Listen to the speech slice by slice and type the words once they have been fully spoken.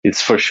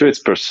It's for sure, it's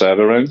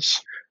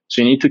perseverance.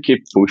 So you need to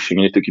keep pushing.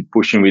 You need to keep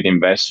pushing with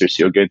investors.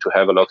 You're going to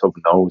have a lot of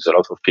no's, a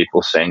lot of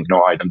people saying,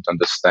 no, I don't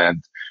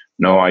understand.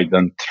 No, I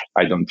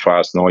don't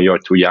trust. No, you're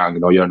too young.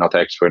 No, you're not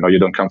expert. No, you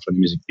don't come from the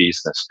music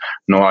business.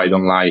 No, I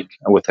don't like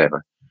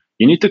whatever.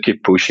 You need to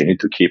keep pushing. You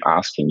need to keep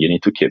asking. You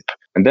need to keep,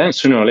 and then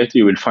sooner or later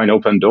you will find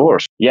open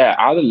doors. Yeah.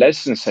 Other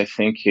lessons, I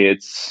think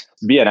it's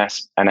be an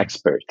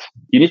expert.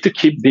 You need to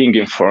keep being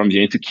informed. You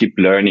need to keep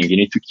learning. You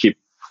need to keep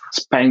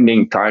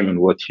spending time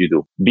on what you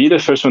do. Be the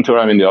first one to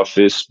arrive in the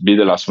office, be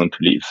the last one to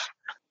leave.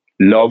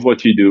 Love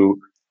what you do.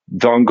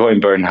 Don't go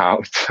and burn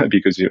out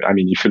because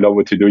if you love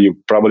what you do, you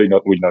probably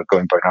will not go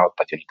and burn out,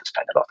 but you need to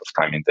spend a lot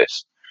of time in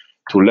this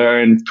to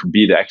learn, to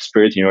be the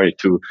expert,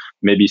 to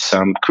maybe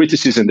some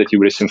criticism that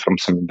you listen from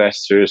some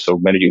investors or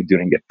maybe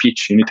during a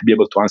pitch, you need to be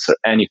able to answer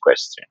any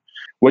question.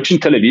 Watching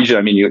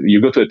television,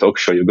 you go to a talk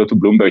show, you go to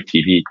Bloomberg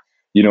TV,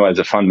 as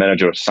a fund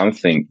manager or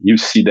something, you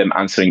see them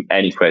answering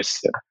any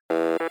question.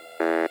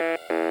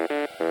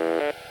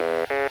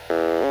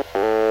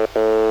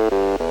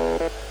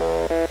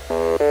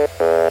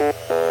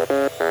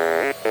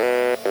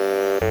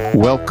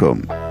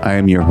 Welcome. I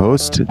am your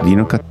host,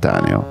 Dino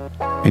Cattaneo,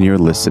 and you're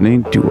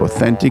listening to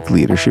Authentic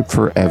Leadership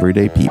for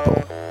Everyday People,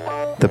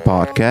 the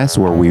podcast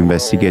where we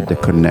investigate the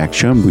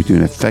connection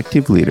between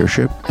effective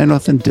leadership and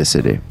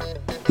authenticity.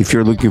 If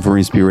you're looking for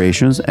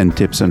inspirations and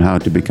tips on how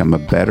to become a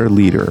better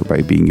leader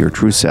by being your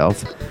true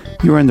self,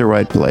 you're in the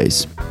right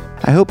place.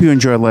 I hope you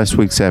enjoyed last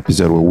week's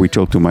episode where we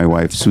talked to my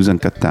wife, Susan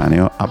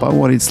Cattaneo, about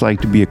what it's like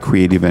to be a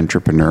creative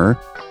entrepreneur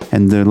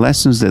and the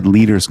lessons that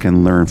leaders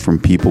can learn from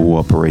people who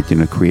operate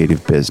in a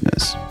creative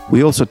business.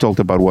 We also talked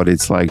about what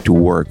it's like to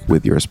work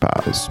with your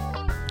spouse.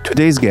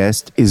 Today's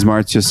guest is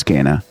Marzio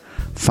Scena,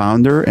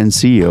 founder and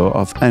CEO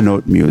of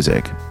A-Note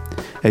Music.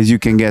 As you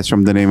can guess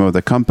from the name of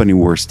the company,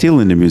 we're still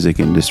in the music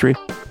industry,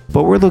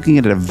 but we're looking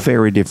at a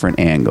very different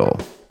angle.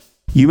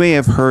 You may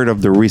have heard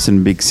of the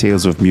recent big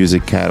sales of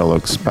music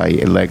catalogs by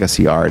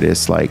legacy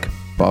artists like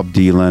Bob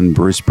Dylan,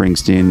 Bruce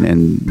Springsteen,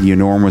 and the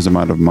enormous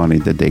amount of money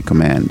that they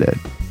commanded.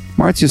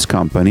 Marzio's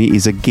company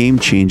is a game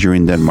changer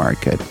in that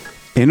market.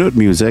 A-Note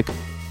Music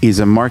is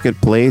a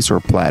marketplace or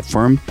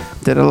platform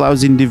that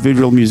allows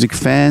individual music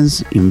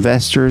fans,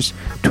 investors,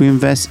 to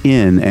invest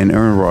in and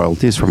earn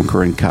royalties from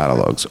current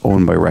catalogs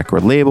owned by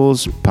record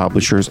labels,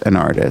 publishers, and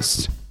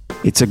artists.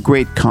 It's a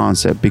great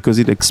concept because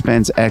it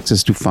expands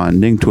access to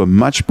funding to a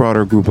much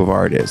broader group of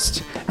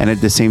artists, and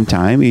at the same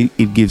time,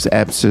 it gives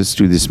access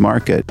to this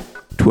market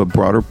to a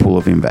broader pool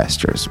of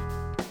investors.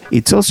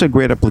 It's also a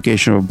great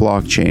application of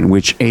blockchain,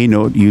 which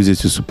A-Note uses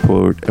to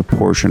support a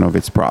portion of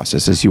its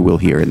process, as you will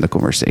hear in the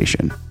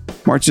conversation.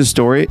 Marzio's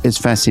story is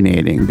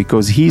fascinating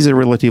because he's a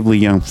relatively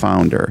young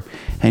founder,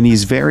 and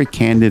he's very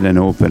candid and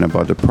open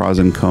about the pros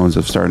and cons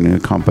of starting a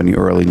company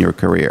early in your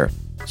career.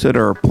 So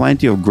there are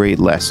plenty of great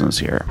lessons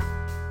here.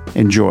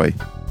 Enjoy.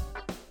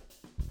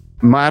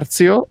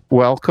 Marzio,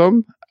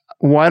 welcome.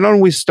 Why don't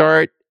we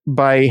start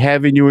by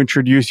having you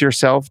introduce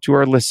yourself to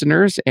our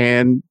listeners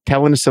and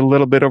telling us a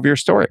little bit of your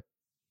story?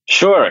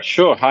 Sure.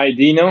 Hi,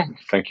 Dino.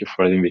 Thank you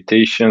for the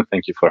invitation.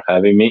 Thank you for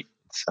having me.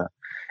 It's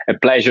a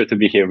pleasure to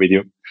be here with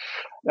you.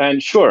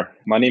 And sure,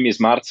 my name is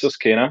Marzio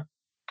Scena.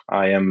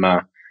 I am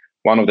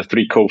one of the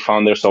three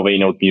co-founders of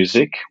A-Note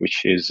Music,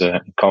 which is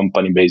a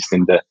company based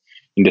in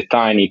the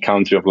tiny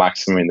country of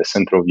Luxembourg in the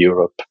center of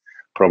Europe,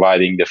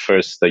 providing the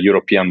first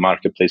European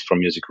marketplace for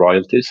music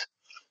royalties.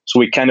 So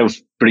we kind of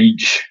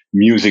bridge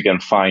music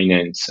and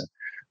finance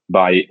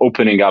by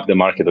opening up the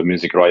market of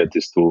music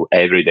royalties to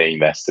everyday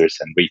investors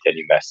and retail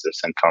investors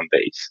and fund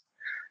base.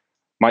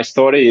 My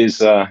story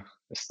is a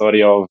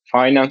story of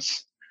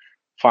finance,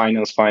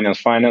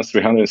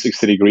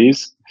 360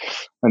 degrees,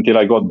 until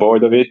I got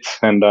bored of it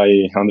and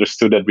I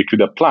understood that we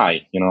could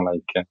apply,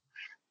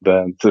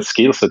 the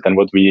skill set and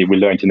what we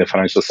learned in the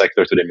financial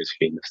sector to the music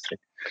industry.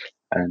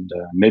 And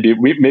maybe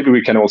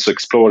we can also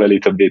explore a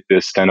little bit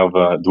this kind of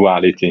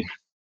duality.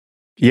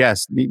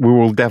 Yes, we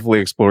will definitely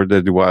explore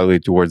the duality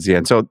towards the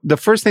end. So the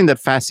first thing that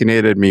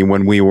fascinated me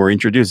when we were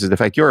introduced is the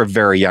fact you're a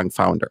very young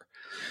founder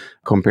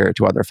compared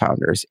to other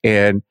founders.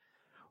 And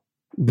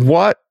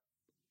what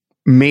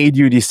made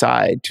you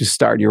decide to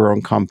start your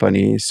own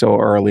company so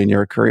early in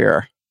your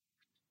career?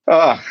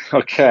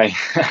 Okay.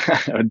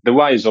 The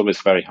why is always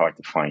very hard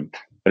to find.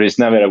 There is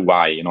never a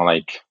why,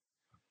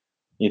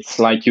 it's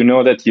like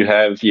that you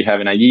have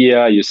an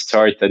idea, you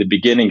start at the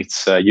beginning,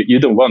 it's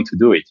you don't want to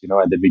do it.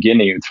 At the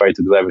beginning you try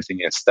to do everything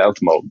in stealth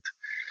mode.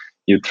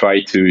 You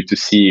try to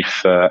see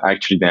if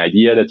actually the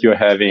idea that you're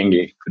having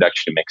it could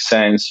actually make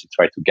sense. You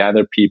try to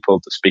gather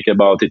people to speak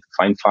about it, to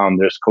find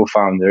founders,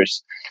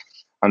 co-founders,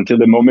 until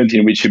the moment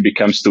in which it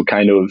becomes too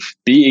kind of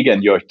big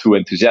and you're too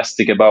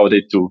enthusiastic about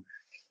it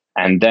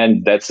and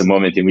then that's the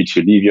moment in which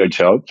you leave your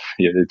job,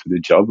 you do the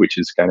job, which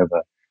is kind of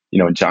a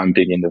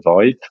jumping in the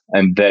void.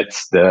 And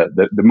that's the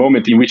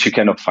moment in which you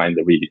cannot find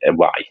a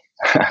why.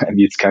 And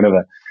it's kind of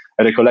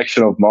a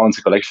collection of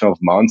months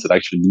that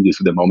actually leads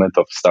to the moment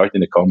of starting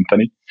the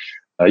company.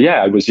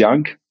 I was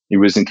young. It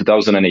was in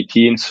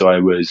 2018, so I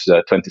was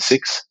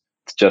 26.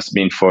 just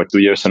been for 2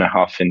 years and a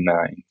half in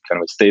kind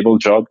of a stable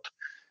job.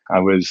 I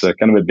was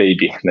kind of a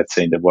baby, let's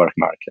say, in the work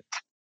market.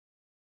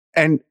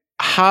 And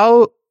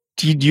how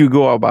did you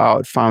go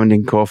about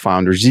founding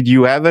co-founders? Did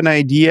you have an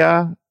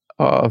idea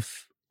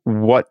of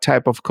what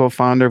type of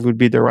co-founder would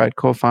be the right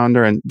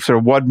co-founder, and sort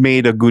of what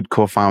made a good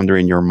co-founder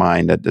in your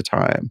mind at the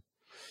time?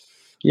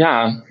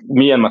 Yeah,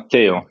 me and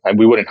Matteo,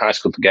 we were in high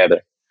school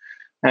together.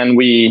 And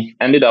we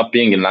ended up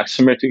being in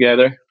Luxembourg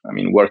together. I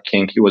mean,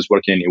 he was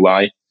working in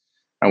EY.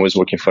 I was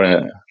working for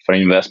an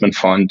investment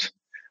fund.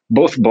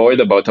 Both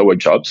bored about our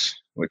jobs.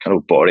 We're kind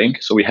of boring.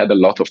 So we had a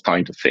lot of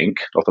time to think,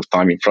 a lot of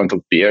time in front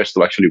of beers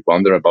to actually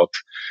wonder about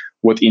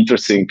what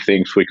interesting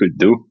things we could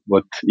do,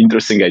 what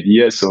interesting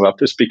ideas. So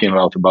after speaking a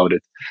lot about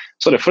it.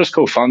 So the first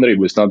co-founder, it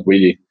was not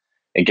really,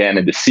 again,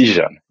 a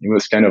decision. It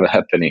was kind of a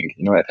happening.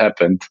 It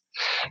happened.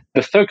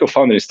 The third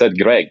co-founder is that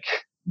Greg.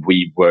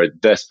 We were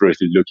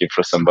desperately looking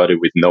for somebody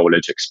with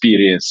knowledge,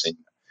 experience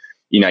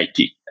in IT.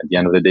 At the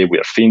end of the day, we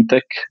are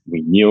fintech.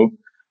 We knew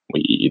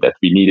that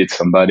we needed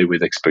somebody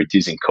with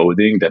expertise in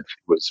coding that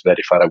was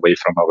very far away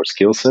from our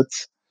skill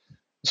sets.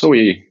 So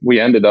we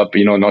ended up,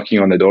 knocking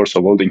on the doors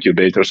of all the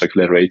incubators,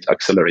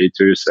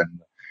 accelerators, and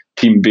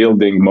team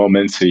building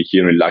moments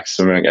here in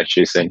Luxembourg,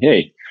 actually saying,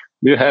 hey,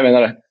 do you have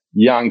another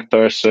young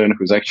person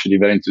who's actually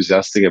very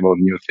enthusiastic about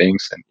new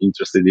things and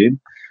interested in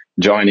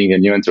joining a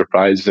new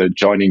enterprise,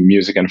 joining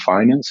music and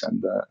finance?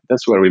 And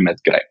that's where we met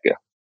Greg.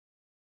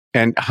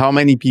 And how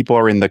many people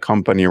are in the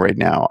company right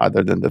now,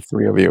 other than the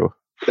three of you?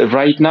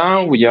 Right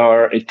now, we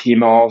are a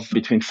team of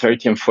between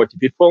 30 and 40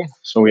 people.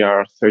 So we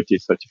are 30,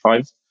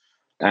 35.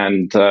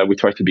 And we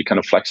try to be kind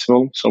of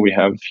flexible. So we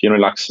have here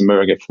in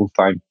Luxembourg a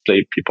full-time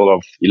people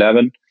of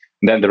 11.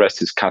 And then the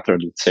rest is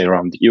scattered, let's say,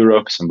 around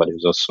Europe. Somebody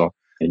who's also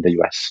in the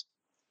US.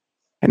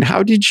 And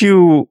how did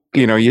you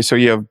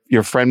have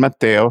your friend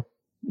Matteo,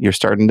 you're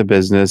starting the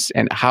business.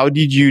 And how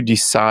did you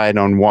decide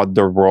on what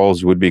the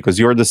roles would be? Because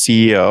you're the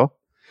CEO.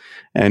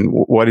 And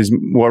what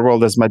role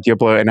does Matteo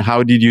play? And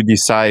how did you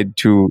decide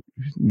to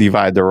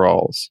divide the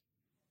roles?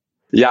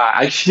 Yeah,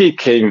 actually it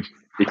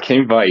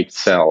came by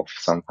itself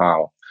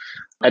somehow.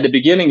 At the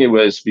beginning, it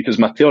was because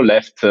Matteo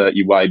left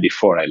EY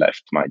before I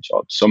left my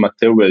job. So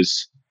Matteo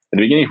was, at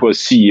the beginning, he was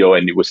CEO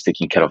and he was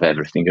taking care of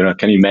everything.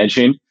 Can you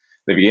imagine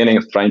the beginning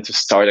of trying to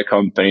start a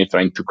company,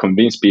 trying to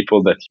convince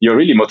people that you're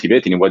really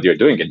motivated in what you're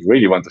doing and you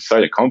really want to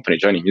start a company,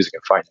 joining music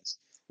and finance?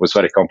 It was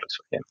very complex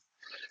for him.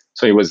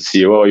 So he was the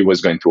CEO, he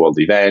was going to all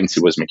the events, he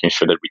was making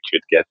sure that we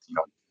could get,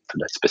 to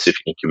that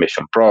specific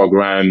incubation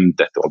program,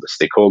 that all the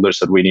stakeholders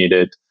that we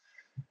needed.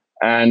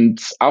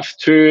 And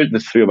after the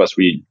three of us,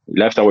 we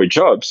left our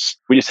jobs,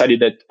 we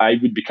decided that I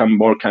would become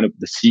more kind of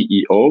the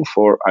CEO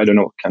for,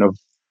 kind of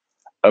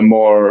a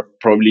more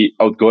probably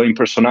outgoing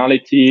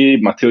personality.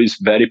 Matteo is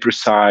very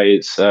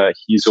precise.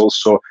 He's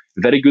also a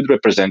very good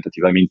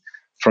representative. I mean,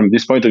 from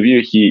this point of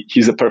view,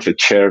 he's a perfect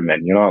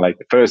chairman, like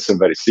a person,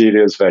 very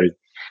serious,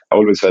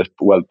 always very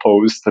well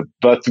posed.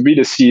 But to be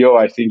the CEO,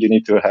 I think you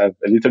need to have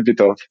a little bit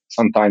of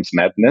sometimes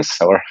madness,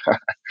 or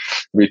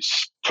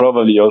which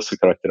probably also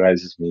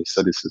characterizes me.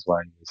 So this is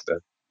why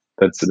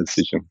that's the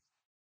decision.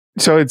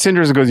 So it's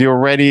interesting because you're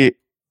already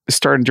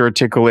starting to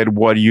articulate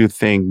what you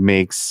think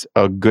makes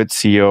a good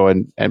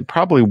CEO and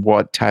probably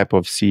what type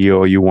of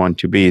CEO you want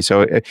to be.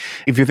 So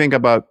if you think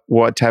about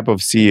what type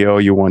of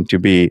CEO you want to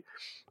be,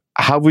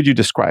 how would you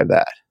describe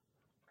that?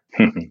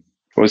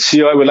 Well,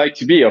 CEO I would like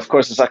to be, of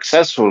course, a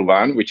successful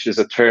one, which is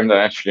a term that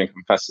actually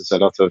encompasses a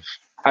lot of,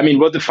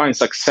 what defines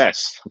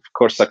success? Of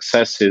course,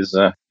 success is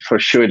for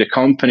sure the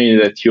company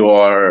that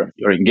you're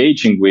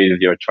engaging with,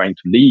 you're trying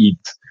to lead,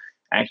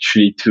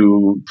 actually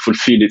to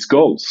fulfill its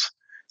goals,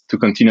 to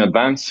continue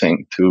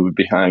advancing,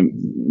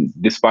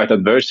 despite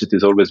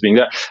adversities always being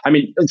there.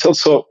 It's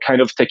also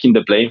kind of taking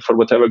the blame for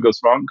whatever goes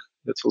wrong.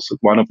 That's also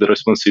one of the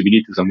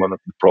responsibilities and one of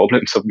the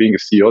problems of being a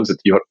CEO, is that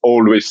you're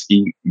always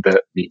in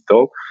the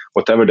middle.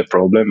 Whatever the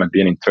problem, might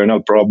be an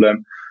internal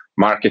problem,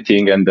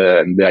 marketing and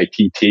the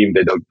IT team,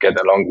 they don't get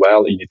along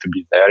well. You need to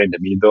be there in the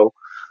middle,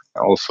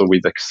 also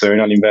with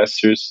external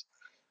investors.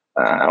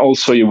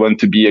 Also, you want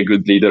to be a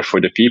good leader for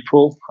the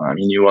people.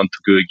 You want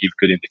to give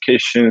good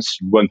indications.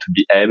 You want to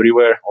be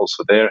everywhere,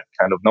 also there,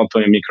 kind of not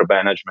only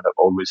micromanagement, but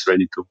always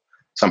ready to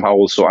somehow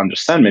also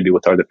understand maybe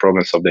what are the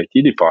problems of the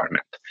IT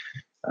department.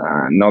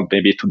 Not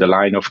maybe to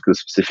the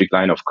specific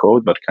line of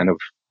code, but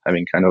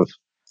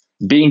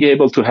being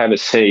able to have a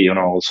say,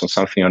 also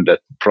something that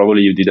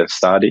probably you didn't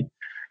study,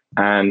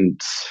 and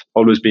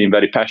always being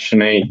very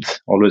passionate,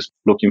 always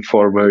looking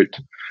forward,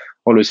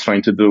 always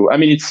trying to do.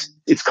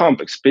 It's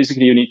complex.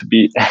 Basically, you need to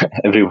be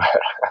everywhere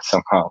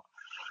somehow.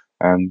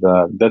 And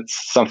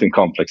that's something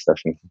complex,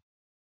 definitely.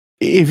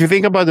 If you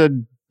think about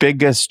the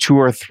biggest 2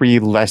 or 3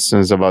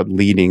 lessons about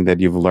leading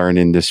that you've learned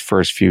in this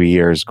first few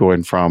years,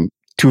 going from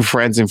 2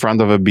 friends in front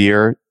of a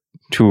beer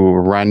to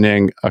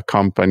running a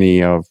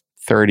company of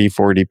 30,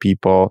 40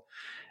 people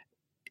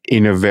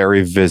in a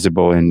very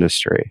visible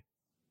industry.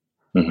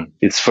 Mm-hmm.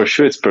 It's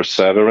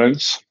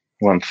perseverance,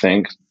 one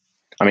thing.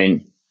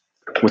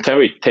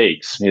 Whatever it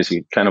takes is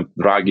a kind of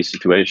draggy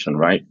situation,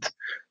 right?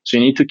 So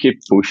you need to keep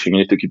pushing. You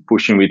need to keep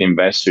pushing with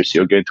investors.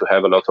 You're going to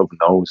have a lot of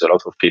no's, a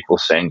lot of people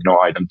saying, no,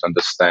 I don't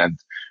understand.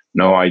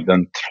 No, I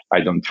don't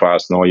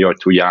trust. No, you're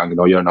too young.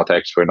 No, you're not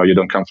expert. No, you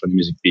don't come from the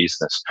music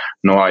business.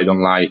 No, I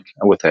don't like,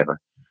 whatever.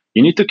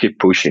 You need to keep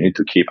pushing. You need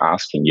to keep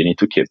asking. You need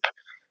to keep,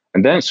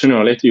 and then sooner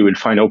or later you will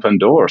find open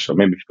doors. Or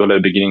maybe people at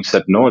the beginning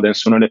said no, then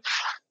sooner or later.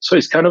 So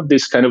it's kind of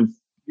this kind of,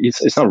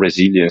 it's not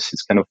resilience.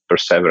 It's kind of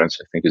perseverance.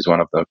 I think is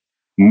one of the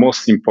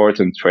most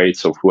important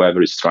traits of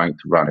whoever is trying to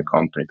run a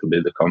company, to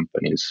build a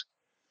company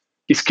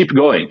is keep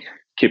going,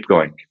 keep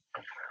going.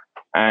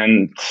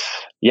 And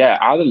yeah,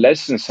 other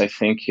lessons, I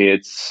think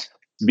it's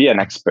be an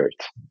expert.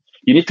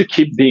 You need to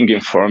keep being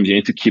informed. You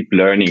need to keep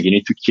learning. You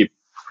need to keep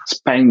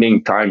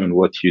spending time on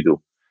what you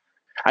do.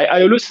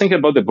 I always think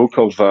about the book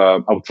of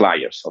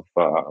Outliers of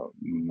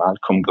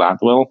Malcolm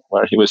Gladwell,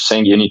 where he was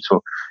saying you need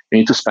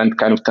to spend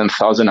kind of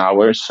 10,000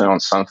 hours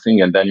on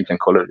something, and then you can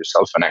call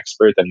yourself an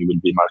expert, and you will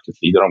be market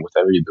leader on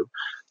whatever you do.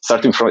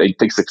 Starting from, it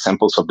takes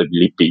examples of the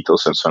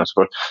Beatles and so on and so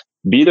forth.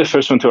 Be the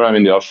first one to arrive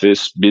in the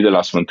office, be the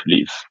last one to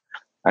leave.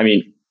 I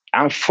mean,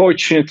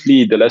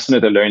 unfortunately, the lesson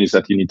that I learned is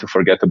that you need to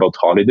forget about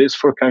holidays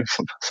for kind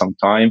of some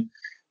time.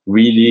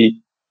 Really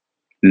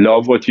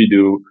love what you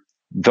do.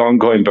 Don't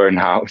go and burn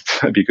out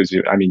because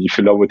if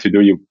you love what you do,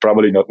 you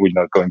probably will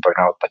not go and burn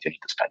out, but you need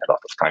to spend a lot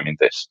of time in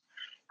this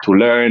to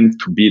learn,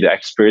 to be the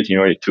expert,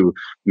 to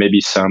maybe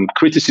some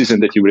criticism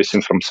that you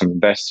receive from some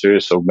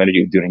investors or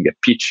maybe during a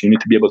pitch, you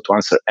need to be able to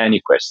answer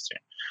any question.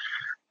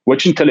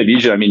 Watching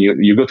television,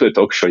 you go to a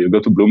talk show, you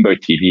go to Bloomberg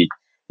TV,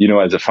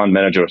 as a fund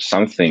manager or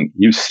something,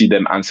 you see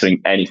them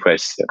answering any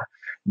question.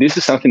 This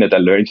is something that I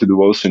learned to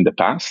do also in the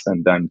past,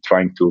 and I'm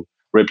trying to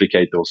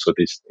replicate also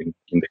this in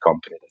the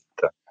company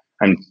that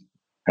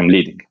I'm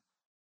leading.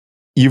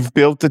 You've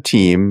built a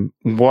team.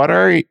 What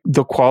are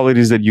the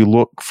qualities that you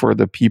look for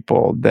the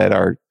people that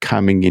are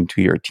coming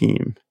into your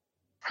team?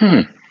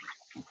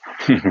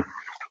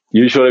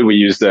 Usually we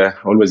use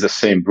always the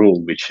same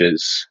rule, which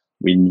is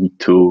we need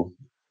to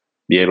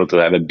be able to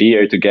have a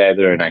beer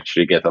together and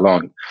actually get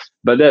along.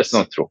 But that's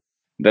not true.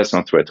 That's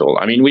not true at all.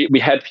 We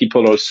had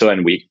people also,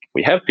 and we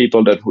have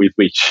people that with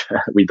which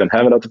we don't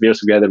have a lot of beers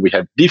together. We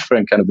have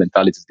different kind of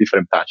mentalities,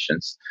 different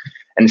passions,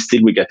 and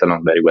still we get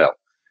along very well.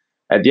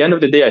 At the end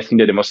of the day, I think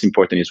that the most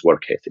important is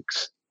work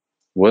ethics.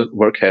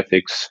 Work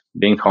ethics,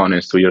 being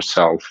honest to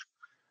yourself.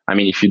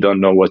 If you don't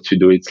know what to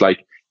do, it's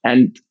like,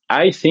 and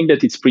I think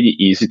that it's pretty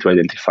easy to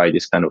identify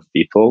this kind of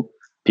people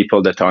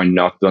that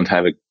don't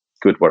have a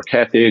good work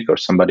ethic, or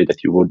somebody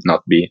that you would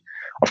not be.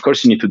 Of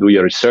course, you need to do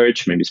your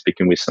research, maybe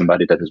speaking with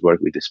somebody that has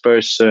worked with this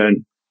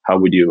person. How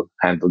would you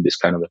handle this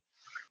kind of?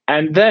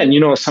 And then,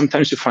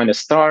 sometimes you find a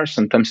star,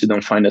 sometimes you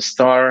don't find a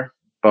star.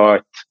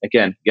 But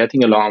again,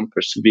 getting along,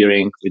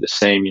 persevering with the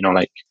same,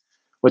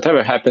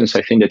 whatever happens,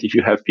 I think that if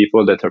you have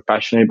people that are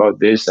passionate about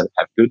this, that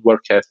have good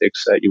work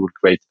ethics, you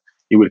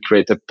will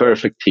create a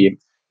perfect team.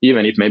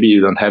 Even if maybe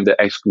you don't have the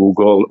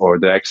ex-Google or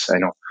the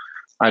ex-Sony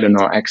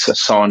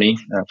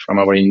from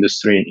our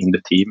industry in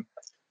the team,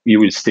 you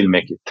will still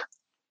make it.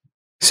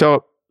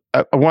 So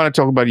I want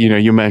to talk about,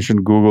 you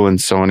mentioned Google and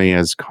Sony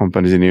as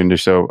companies in the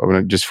industry. So I want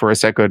to just for a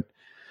second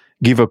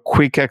give a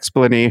quick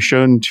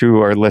explanation to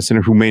our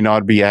listener who may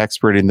not be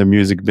expert in the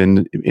music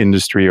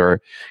industry,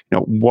 or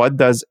what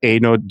does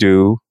A-Note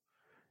do,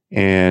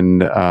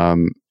 and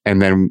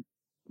then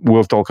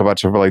we'll talk about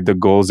sort of like the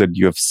goals that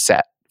you have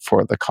set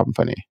for the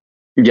company.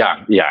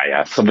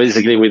 Yeah. So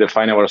basically, we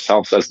define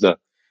ourselves as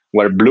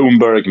where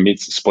Bloomberg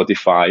meets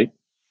Spotify.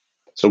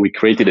 So we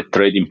created a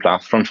trading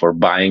platform for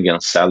buying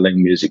and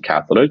selling music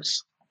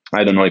catalogs.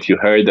 I don't know if you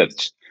heard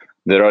that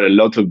there are a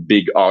lot of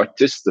big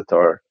artists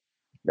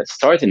that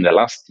start in the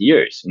last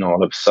years,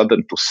 all of a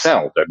sudden to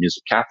sell their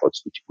music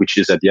catalogs, which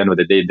is at the end of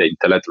the day, the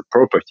intellectual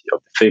property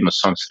of the famous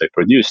songs they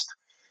produced,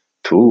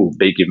 to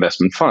big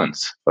investment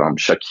funds from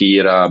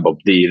Shakira, Bob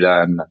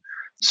Dylan.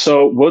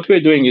 So what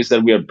we're doing is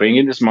that we are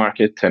bringing this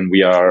market, and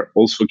we are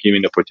also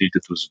giving the opportunity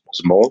to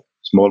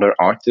smaller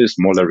artists,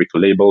 smaller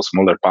record labels,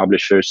 smaller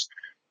publishers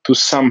to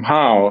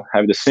somehow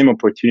have the same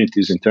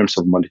opportunities in terms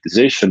of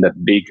monetization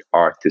that big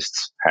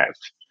artists have.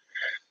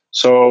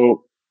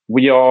 So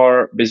we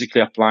are basically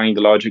applying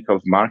the logic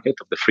of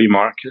the free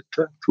market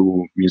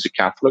to music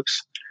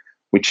catalogs,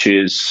 which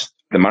is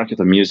the market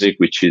of music,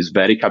 which is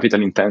very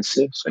capital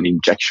intensive. So an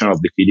injection of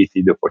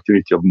liquidity, the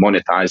opportunity of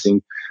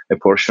monetizing a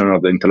portion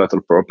of the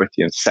intellectual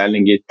property and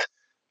selling it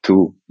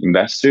to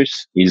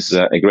investors is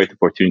a great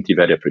opportunity,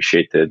 very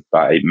appreciated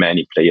by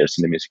many players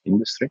in the music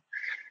industry.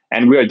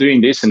 And we are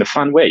doing this in a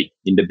fun way,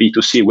 in the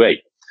B2C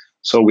way.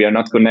 So we are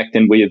not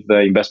connecting with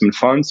investment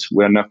funds.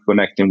 We are not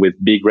connecting with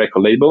big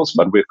record labels,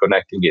 but we're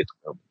connecting it,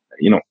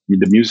 with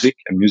the music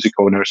and music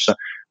owners,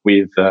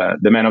 with the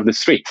man of the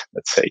street,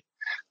 let's say.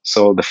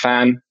 So the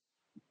fan,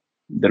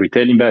 the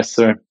retail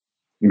investor,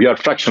 we are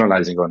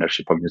fractionalizing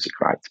ownership of music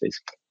rights,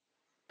 basically.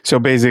 So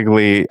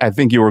basically, I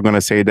think you were going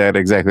to say that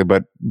exactly,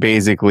 but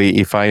basically,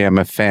 if I am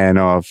a fan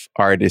of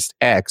artist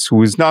X,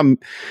 who is not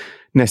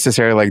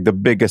necessarily like the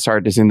biggest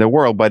artist in the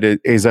world, but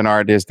it is an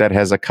artist that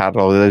has a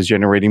catalog that is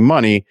generating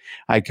money,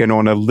 I can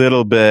own a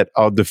little bit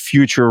of the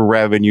future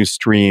revenue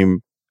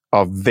stream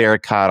of their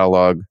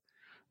catalog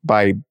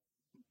by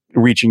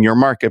reaching your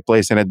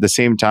marketplace. And at the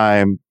same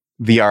time,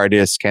 the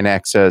artist can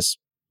access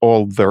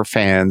all their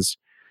fans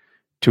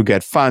to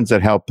get funds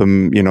that help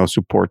them,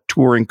 support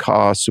touring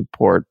costs,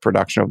 support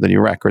production of the new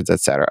records,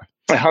 etc.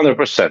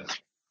 100%.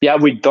 Yeah,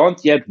 we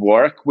don't yet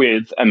work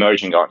with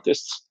emerging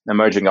artists.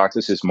 Emerging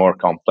artists is more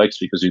complex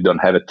because you don't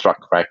have a track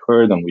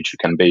record on which you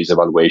can base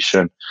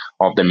evaluation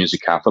of the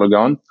music catalog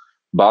on.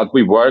 But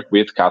we work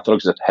with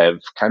catalogs that have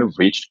kind of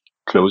reached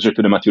closer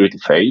to the maturity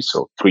phase,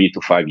 so 3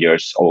 to 5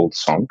 years old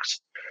songs.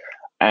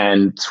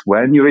 And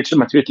when you reach the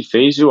maturity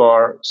phase, you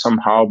are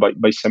somehow,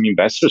 by some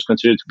investors,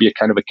 considered to be a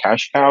kind of a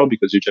cash cow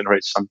because you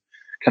generate some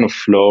kind of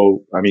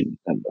flow,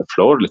 a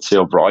flow, let's say,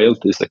 of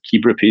royalties that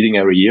keep repeating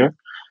every year.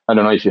 I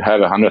don't know if you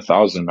have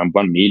 100,000 and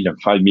 1 million,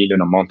 5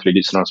 million a monthly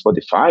listener on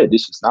Spotify.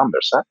 This is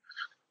numbers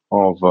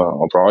of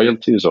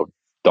royalties, of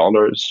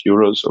dollars,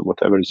 euros, or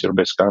whatever is your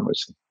best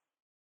currency.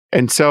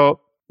 And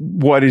so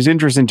what is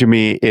interesting to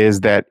me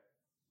is that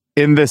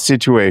in this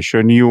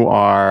situation, you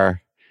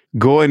are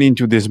going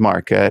into this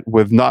market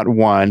with not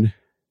one,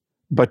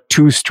 but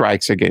 2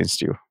 strikes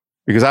against you.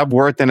 Because I've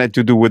worked and had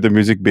to do with the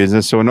music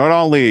business. So not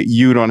only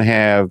you don't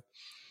have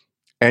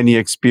any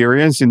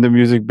experience in the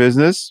music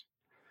business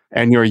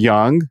and you're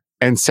young,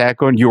 and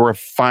second, you're a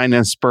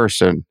finance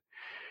person,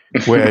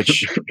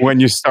 which when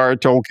you start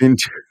talking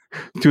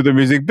to the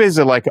music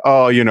business, like,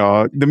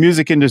 the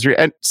music industry,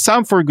 and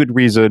some for good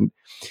reason,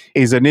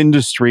 is an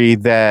industry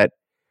that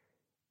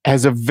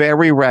has a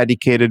very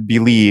eradicated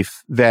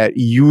belief that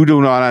you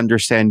do not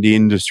understand the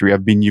industry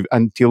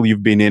until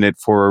you've been in it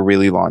for a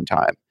really long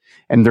time.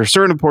 And there's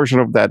certain portion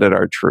of that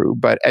are true.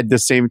 But at the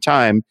same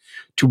time,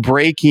 to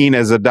break in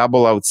as a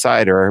double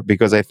outsider,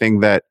 because I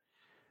think that,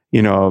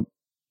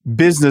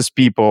 business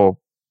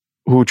people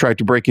who try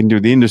to break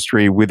into the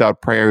industry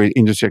without prior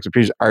industry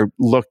expertise are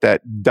looked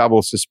at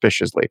double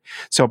suspiciously.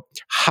 So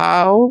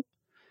how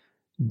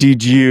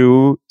did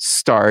you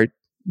start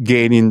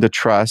gaining the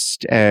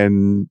trust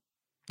and,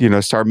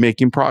 start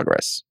making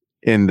progress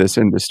in this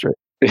industry?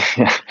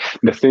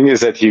 The thing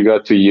is that you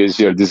got to use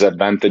your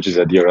disadvantages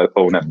at your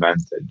own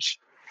advantage.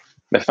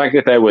 The fact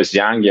that I was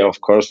young,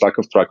 of course, lack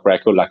of track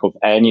record, lack of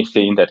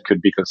anything that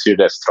could be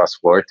considered as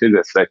trustworthy,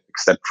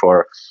 except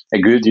for a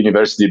good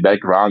university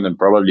background and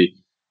probably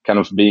kind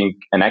of being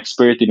an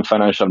expert in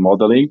financial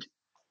modeling.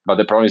 But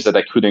the problem is that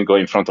I couldn't go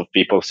in front of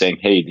people saying,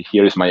 hey,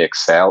 here is my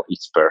Excel,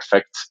 it's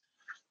perfect.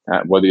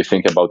 What do you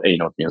think about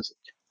A-note music?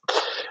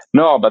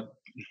 No, but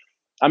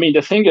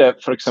the thing,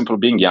 for example,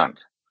 being young,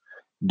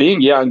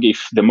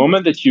 if the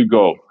moment that you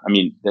go,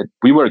 that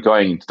we were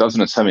going in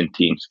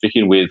 2017,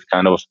 speaking with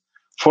kind of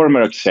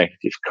former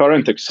executives,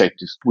 current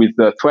executives with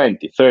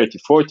 20, 30,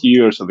 40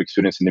 years of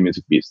experience in the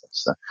music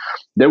business,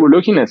 they were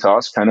looking at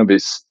us kind of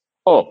this,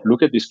 oh,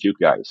 look at these cute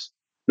guys.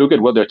 Look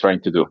at what they're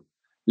trying to do.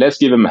 Let's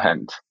give them a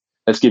hand.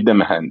 Let's give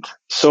them a hand.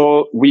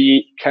 So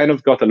we kind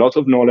of got a lot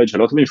of knowledge, a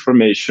lot of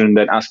information,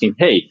 then asking,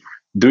 hey,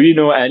 do you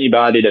know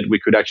anybody that we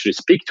could actually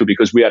speak to?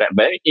 Because we are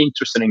very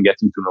interested in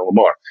getting to know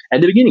more.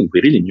 At the beginning,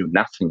 we really knew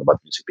nothing about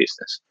music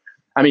business.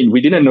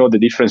 We didn't know the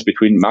difference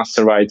between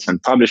master rights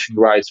and publishing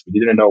rights. We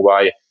didn't know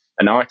why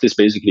an artist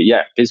basically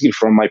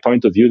from my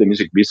point of view, the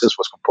music business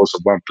was composed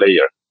of one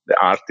player, the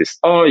artist.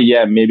 Oh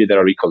yeah, maybe there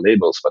are record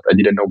labels, but I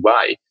didn't know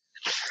why.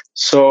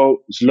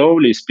 So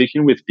slowly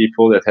speaking with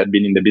people that had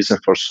been in the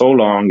business for so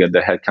long and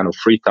they had kind of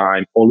free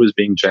time, always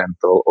being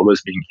gentle,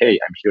 always being, hey,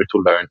 I'm here to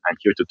learn. I'm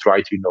here to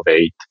try to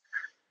innovate.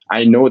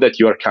 I know that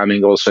you are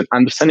coming also and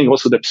understanding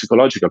also the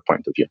psychological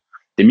point of view.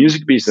 The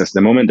music business,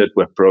 the moment that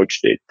we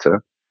approached it,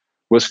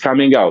 was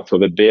coming out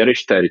of a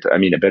bearish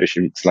territory.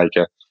 It's like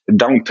a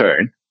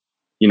downturn,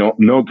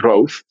 no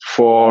growth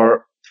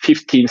for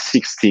 15,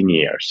 16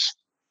 years.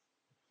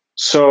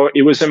 So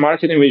it was a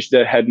market in which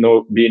there had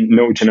been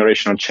no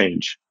generational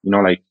change.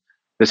 Like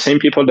the same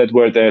people that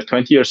were there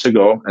 20 years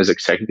ago as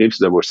executives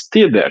that were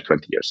still there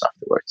 20 years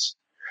afterwards.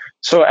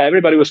 So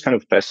everybody was kind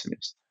of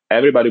pessimist.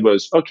 Everybody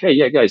was, okay,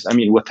 yeah, guys,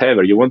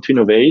 whatever, you want to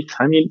innovate?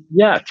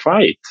 Yeah,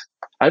 try it.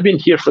 I've been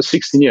here for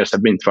 16 years.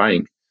 I've been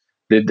trying.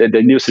 The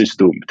industry is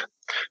doomed.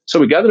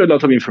 So we gathered a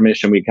lot of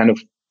information. We kind of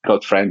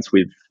got friends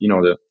with,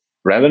 the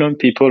relevant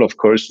people, of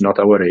course, not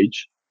our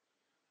age.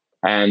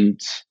 And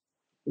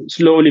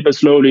slowly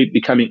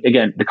becoming,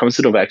 again, the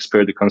concept of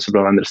expert, the concept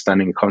of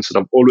understanding, the concept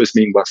of always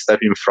being one step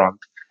in front.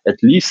 At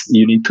least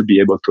you need to be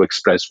able to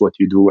express what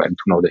you do and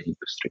to know the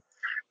industry.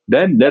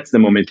 Then that's the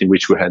moment in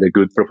which we had a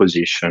good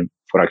proposition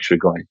for actually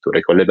going to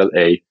record label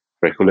A,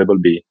 record label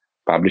B,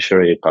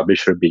 publisher A,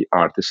 publisher B,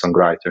 artist,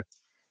 songwriter,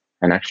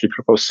 and actually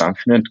propose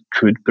something that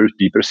could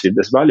be perceived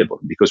as valuable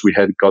because we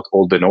had got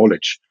all the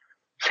knowledge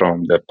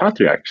from the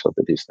patriarchs of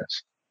the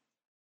business.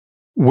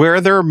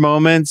 Were there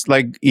moments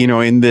like,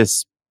 in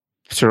this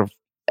sort of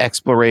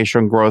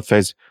exploration growth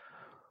phase,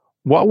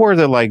 what were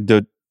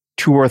the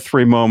 2 or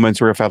 3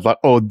 moments where you felt like,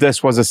 oh,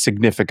 this was a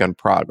significant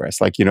progress?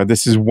 Like,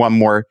 this is one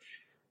more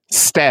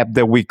step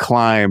that we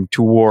climb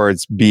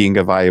towards being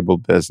a viable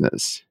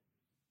business?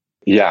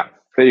 Yeah.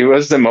 So it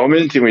was the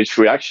moment in which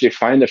we actually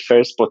find the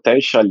first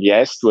potential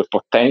yes to a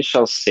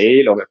potential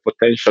sale of a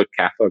potential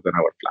catalog on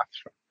our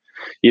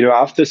platform.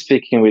 After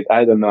speaking with,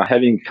 I don't know,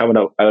 having come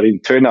out our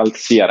internal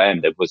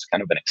CRM that was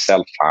kind of an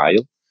Excel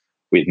file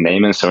with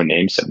name and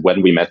surnames and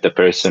when we met the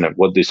person and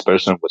what this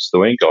person was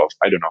doing of,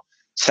 I don't know,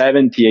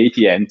 70,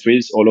 80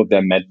 entries, all of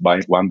them met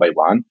by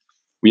one.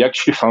 We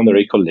actually found a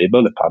record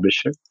label, a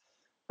publisher,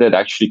 that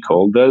actually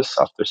called us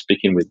after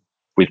speaking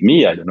with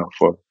me, I don't know,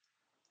 for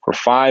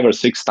 5 or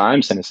 6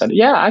 times. And he said,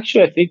 yeah,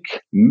 actually, I think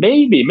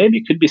maybe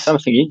it could be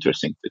something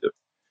interesting to do.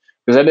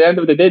 Because at the end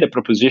of the day, the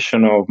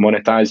proposition of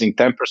monetizing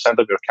 10%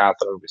 of your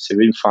catalog,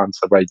 receiving funds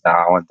right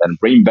now, and then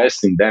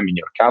reinvesting them in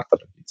your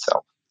catalog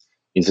itself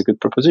is a good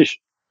proposition.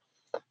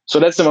 So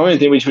that's the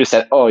moment in which we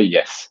said, oh,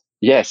 yes,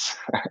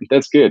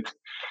 that's good.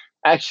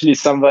 Actually,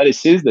 somebody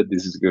sees that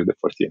this is a good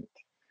opportunity.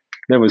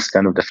 That was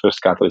kind of the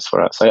first catalyst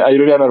for us. I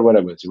remember when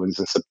it was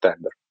in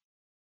September.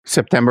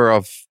 September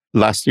of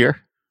last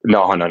year?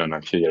 No,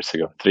 a few years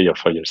ago, 3 or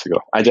 4 years ago.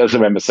 I just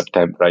remember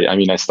September.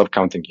 I stopped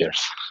counting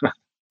years.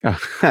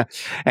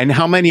 And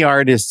how many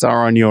artists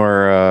are on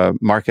your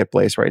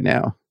marketplace right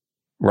now,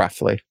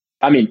 roughly?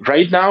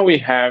 Right now we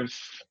have,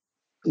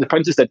 the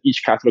point is that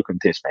each catalog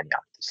contains many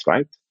artists,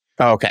 right?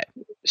 Oh, okay.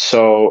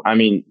 So,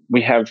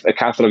 we have a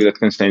catalog that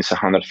contains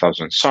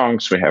 100,000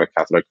 songs. We have a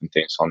catalog that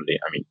contains only,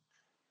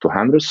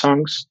 200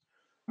 songs.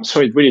 So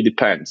it really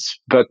depends.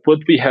 But what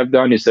we have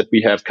done is that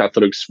we have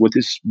catalogs, what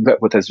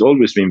has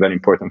always been very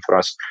important for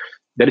us.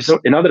 There is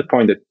another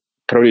point that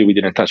probably we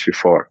didn't touch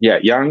before. Yeah,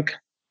 Young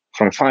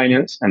from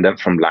finance and then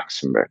from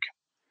Luxembourg.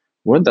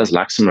 What does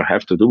Luxembourg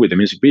have to do with the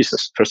music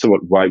business? First of all,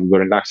 why we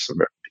were in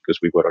Luxembourg? Because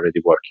we were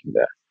already working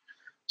there.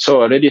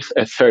 So already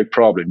a third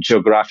problem,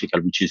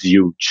 geographical, which is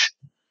huge.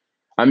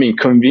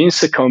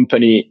 Convince a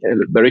company,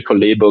 a record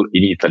label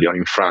in Italy or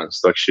in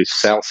France to actually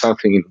sell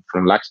something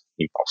from Luxembourg,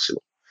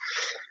 impossible.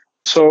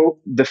 So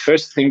the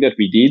first thing that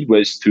we did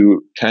was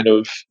to kind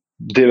of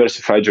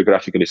diversify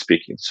geographically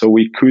speaking. So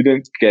we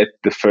couldn't get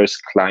the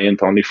first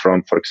client only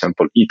from, for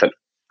example, Italy.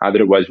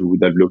 Otherwise, we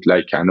would have looked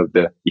like kind of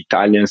the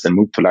Italians that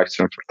moved to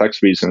Luxembourg for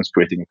tax reasons,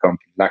 creating a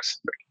company in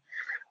Luxembourg.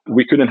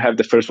 We couldn't have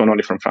the first one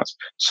only from France.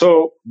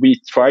 So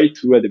we tried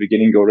to, at the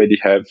beginning, already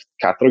have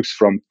catalogs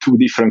from 2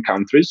 different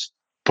countries,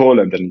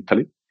 Poland and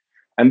Italy.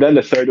 And then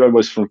the third one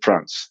was from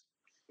France.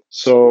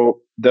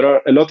 So there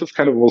are a lot of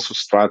kind of also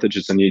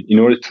strategies in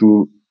order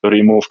to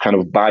remove kind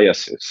of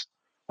biases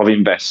of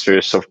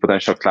investors, of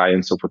potential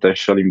clients, of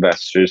potential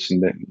investors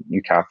in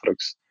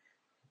catalogs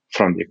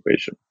from the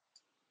equation.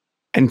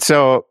 And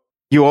so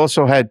you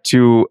also had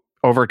to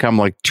overcome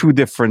like 2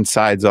 different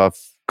sides of,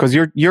 because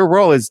your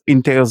role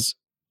entails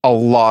a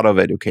lot of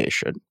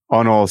education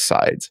on all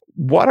sides.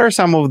 What are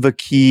some of the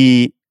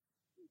key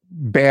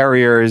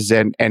barriers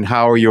and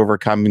how are you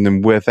overcoming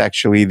them with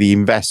actually the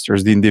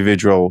investors, the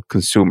individual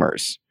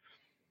consumers?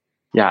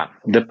 Yeah,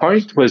 the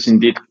point was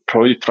indeed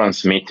probably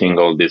transmitting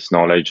all this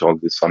knowledge, all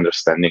this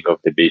understanding of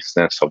the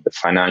business, of the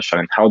financial,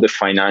 and how the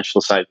financial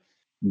side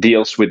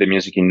deals with the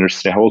music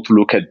industry, how to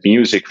look at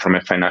music from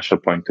a financial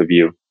point of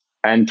view,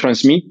 and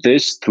transmit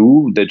this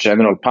to the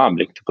general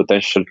public, to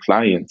potential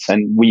clients.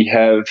 And we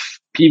have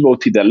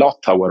pivoted a lot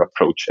our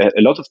approach,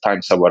 a lot of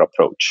times our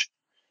approach.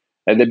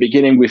 At the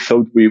beginning, we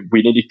thought we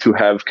needed to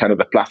have kind of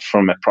a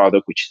platform, a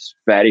product which is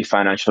very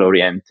financial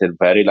oriented,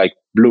 very like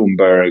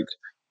Bloomberg,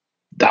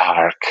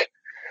 dark.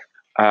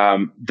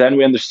 Then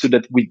we understood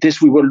that with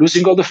this, we were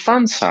losing all the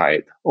fun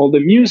side, all the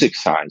music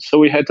side. So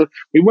we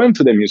went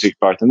to the music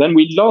part and then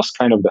we lost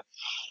kind of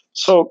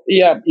so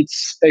yeah,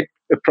 it's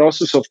a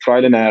process of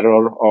trial and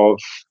error, of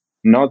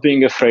not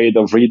being afraid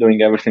of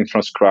redoing everything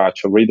from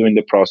scratch, of redoing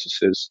the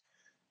processes.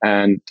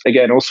 And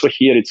again, also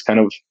here, it's kind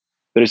of,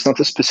 there is not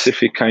a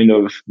specific kind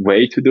of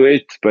way to do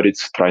it, but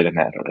it's trial and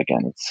error.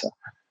 Again, it's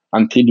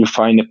until you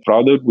find a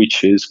product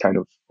which is kind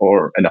of,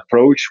 or an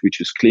approach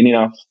which is clean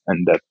enough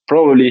and that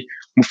probably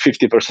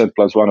 50%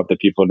 plus one of the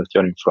people that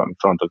you're in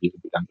front of you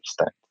will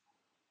understand.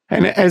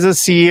 And as a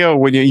CEO,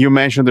 when you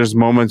mentioned there's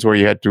moments where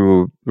you had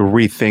to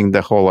rethink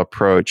the whole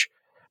approach,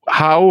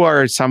 how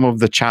are some of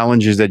the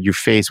challenges that you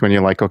face when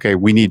you're like, okay,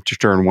 we need to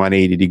turn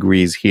 180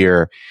 degrees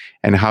here,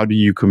 and how do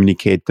you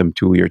communicate them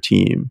to your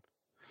team?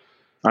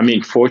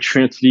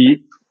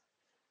 Fortunately,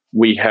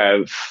 we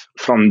have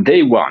from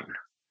day one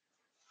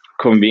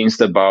convinced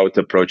about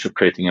the approach of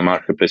creating a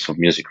marketplace of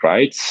music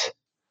rights.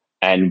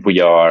 And we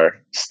are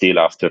still,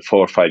 after 4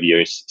 or 5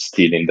 years,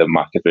 still in the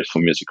marketplace for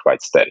music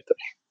rights territory.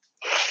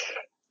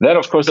 Then,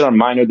 of course, there are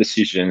minor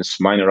decisions,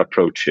 minor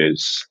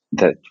approaches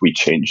that we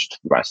changed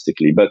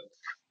drastically. But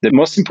the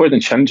most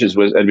important challenges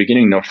was at the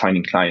beginning not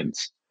finding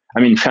clients.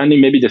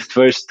 Finding maybe the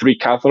first 3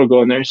 catalog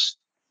owners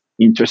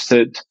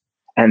interested.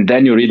 And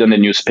then you read on the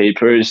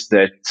newspapers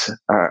that,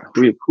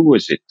 who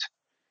was it?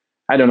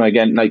 I don't know,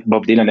 again, like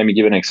Bob Dylan, let me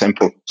give an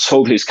example,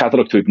 sold his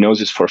catalog to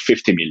Hipgnosis for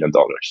 $50 million,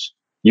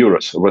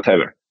 euros or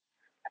whatever.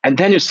 And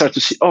then you start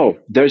to see,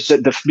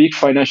 the big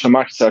financial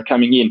markets are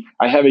coming in.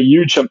 I have a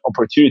huge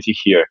opportunity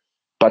here,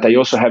 but I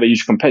also have a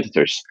huge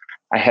competitors.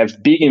 I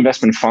have big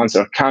investment funds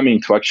that are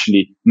coming to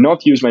actually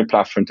not use my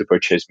platform to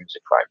purchase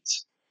music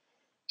rights.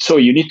 So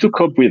you need to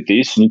cope with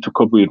this. You need to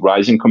cope with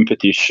rising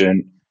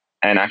competition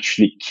and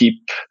actually keep,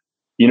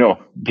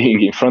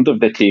 being in front of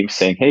the team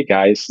saying, hey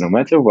guys, no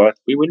matter what,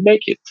 we will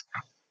make it.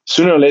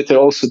 Sooner or later,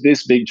 also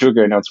these big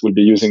juggernauts will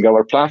be using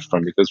our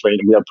platform because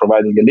we are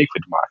providing a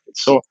liquid market.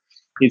 So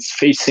it's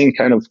facing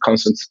kind of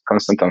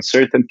constant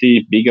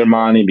uncertainty, bigger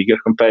money, bigger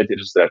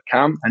competitors that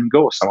come and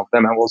go. Some of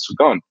them have also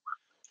gone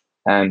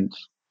and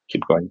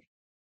keep going.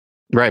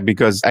 Right,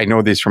 because I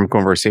know this from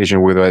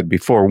conversation with it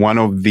before. One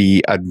of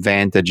the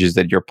advantages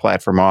that your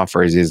platform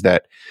offers is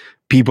that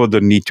people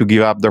don't need to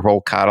give up their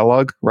whole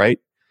catalog, right?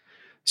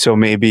 So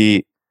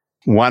maybe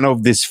one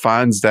of these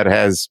funds that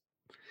has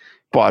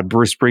bought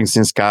Bruce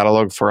Springsteen's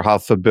catalog for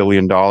 $500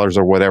 million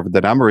or whatever the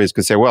number is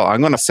could say, well,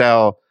 I'm going to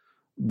sell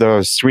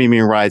the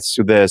streaming rights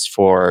to this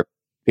for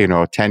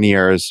 10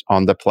 years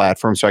on the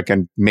platform so I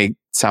can make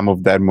some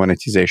of that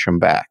monetization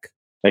back.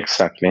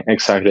 Exactly.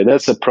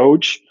 That's the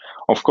approach.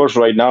 Of course,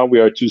 right now we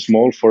are too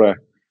small for a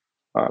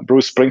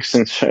Bruce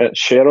Springsteen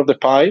share of the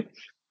pie.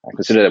 I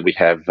consider that we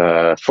have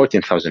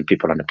 14,000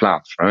 people on the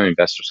platform,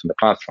 investors on the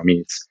platform.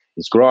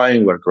 It's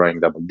growing. We're growing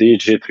double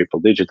digit, triple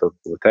digit, or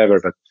whatever.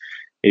 But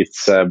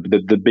it's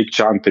the big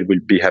jump. It will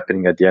be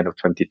happening at the end of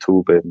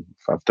 22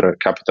 after a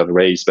capital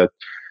raise. But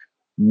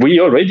we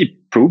already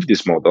proved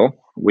this model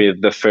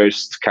with the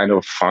first kind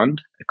of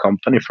fund, a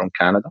company from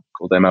Canada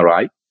called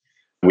MRI,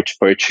 which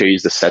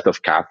purchased a set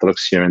of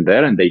catalogs here and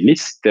there, and they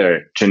list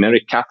their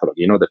generic catalog,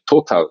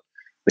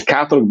 the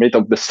catalog made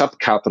of the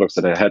subcatalogs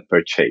that I had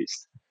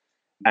purchased.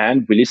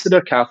 And we listed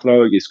their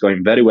catalog. It's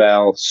going very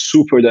well,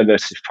 super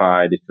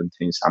diversified. It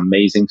contains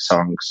amazing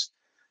songs.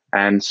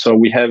 And so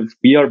we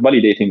are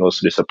validating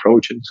also this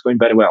approach, and it's going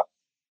very well.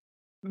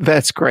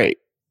 That's great.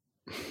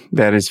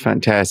 That is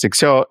fantastic.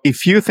 So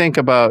if you think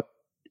about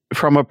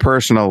from a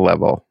personal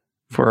level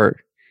for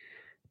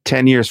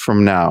 10 years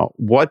from now,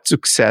 what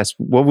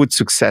would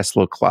success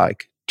look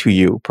like to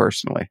you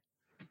personally?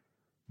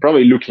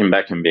 Probably looking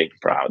back and being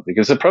proud,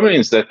 because the problem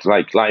is that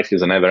life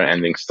is a never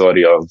ending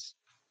story of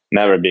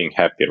never being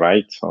happy,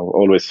 right? So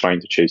always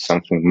trying to chase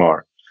something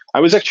more. I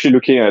was actually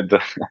looking at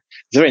it's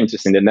very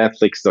interesting, the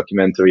Netflix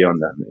documentary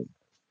on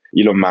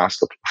Elon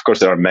Musk. Of course,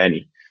 there are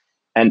many.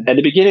 And at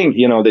the beginning,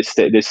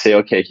 they say,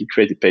 okay, he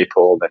created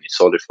PayPal, then he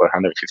sold it for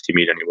 150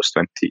 million. He was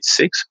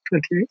 26,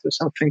 28 or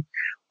something.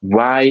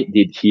 Why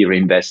did he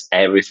reinvest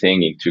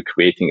everything into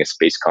creating a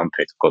space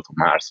company to go to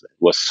Mars? It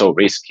was so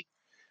risky.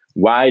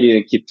 Why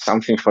didn't he keep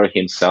something for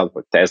himself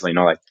or Tesla,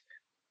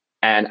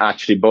 and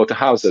actually bought a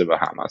house in the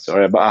Bahamas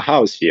or a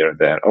house here or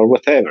there or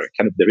whatever,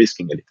 kind of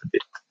de-risking a little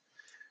bit?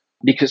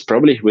 Because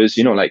probably he was,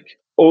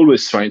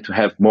 always trying to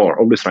have more.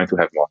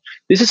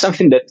 This is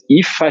something that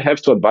if I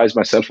have to advise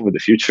myself over the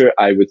future,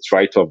 I would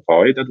try to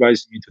avoid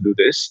advising me to do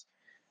this.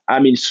 I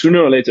mean, sooner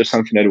or later,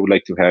 something I would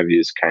like to have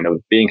is kind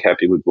of being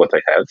happy with what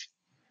I have,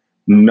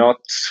 not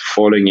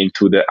falling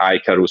into the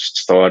Icarus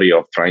story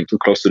of trying too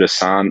close to the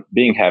sun,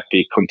 being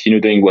happy,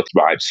 continue doing what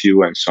drives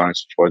you and so on and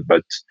so forth.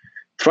 But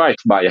try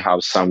to buy a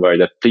house somewhere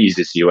that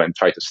pleases you and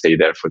try to stay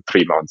there for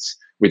 3 months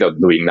without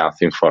doing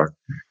nothing for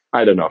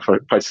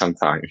quite some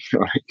time.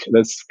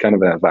 That's kind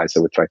of an advice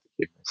I would try to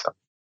give myself.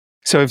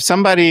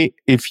 So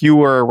if you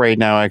were right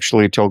now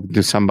actually talking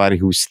to somebody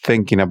who's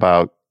thinking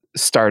about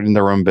starting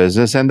their own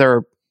business and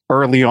they're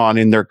early on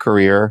in their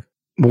career,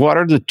 what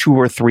are the 2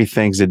 or 3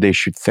 things that they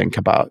should think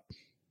about?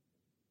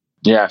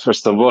 Yeah,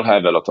 first of all,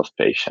 have a lot of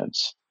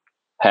patience.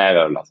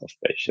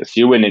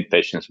 You will need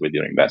patience with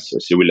your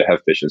investors. You will have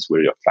patience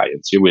with your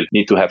clients. You will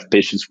need to have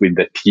patience with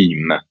the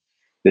team.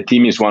 The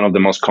team is one of the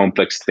most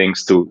complex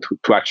things to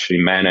actually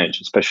manage,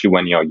 especially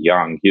when you're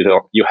young.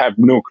 You have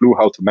no clue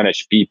how to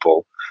manage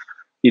people.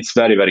 It's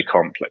very, very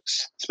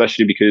complex,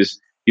 especially because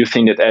you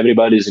think that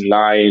everybody's in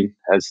line,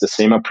 has the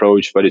same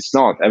approach, but it's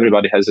not.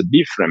 Everybody has a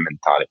different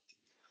mentality.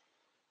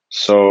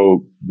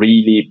 So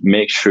really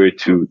make sure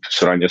to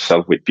surround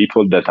yourself with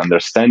people that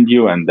understand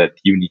you and that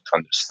you need to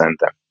understand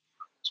them.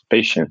 So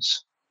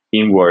patience,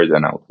 inward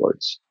and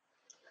outwards.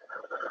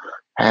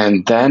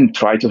 And then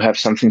try to have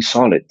something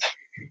solid.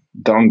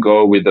 Don't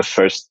go with the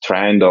first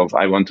trend of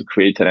I want to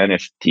create an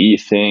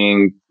NFT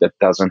thing that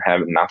doesn't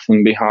have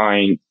nothing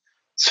behind.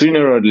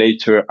 Sooner or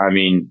later,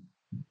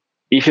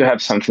 if you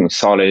have something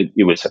solid,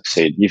 you will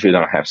succeed. If you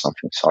don't have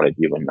something solid,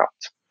 you will not.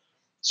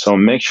 So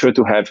make sure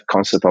to have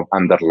concept of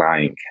an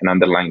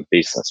underlying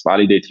business.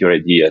 Validate your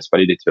ideas,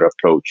 validate your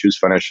approach, use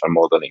financial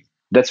modeling.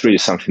 That's really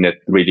something that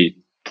really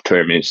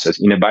determines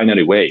in a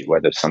binary way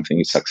whether something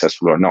is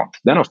successful or not.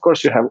 Then, of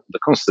course, you have the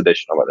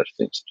constellation of other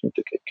things you need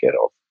to take care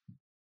of.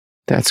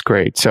 That's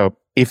great. So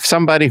if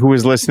somebody who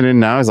is listening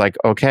now is like,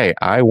 okay,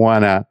 I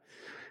want to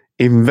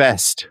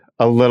invest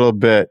a little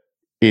bit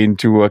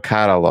into a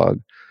catalog,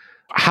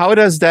 how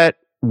does that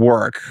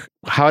work?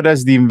 How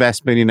does the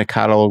investment in a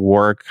catalog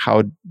work?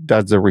 How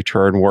does the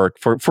return work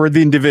for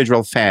the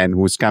individual fan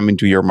who's coming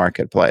to your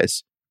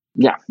marketplace?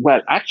 Yeah,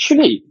 well,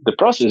 actually, the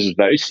process is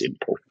very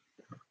simple.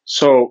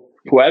 So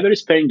whoever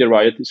is paying the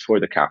royalties for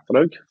the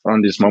catalog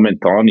from this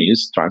moment on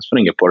is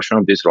transferring a portion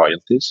of these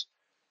royalties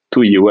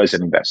to you as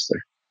an investor.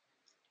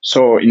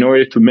 So in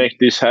order to make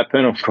this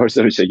happen, of course,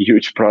 there is a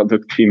huge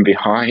product team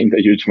behind,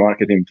 a huge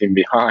marketing team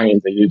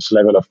behind, a huge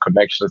level of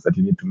connections that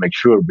you need to make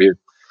sure with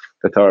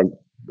that are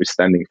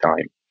withstanding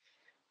time.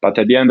 But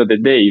at the end of the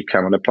day, you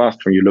come on the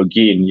platform, you log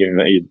in,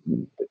 you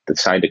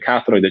decide the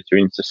catalog that you're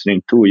interested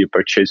in, you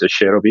purchase a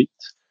share of it.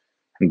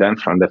 And then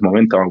from that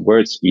moment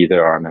onwards,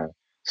 either on a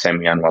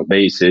semi-annual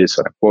basis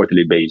or a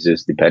quarterly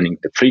basis, depending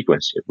the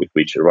frequency with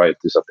which the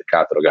royalties of the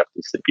catalog are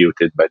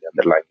distributed by the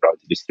underlying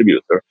royalty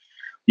distributor,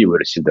 you will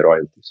receive the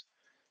royalties.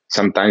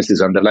 Sometimes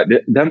the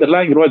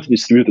underlying royalty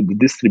distributor, the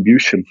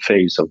distribution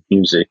phase of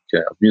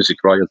music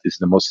royalties is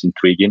the most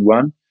intriguing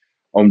one,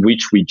 on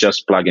which we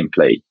just plug and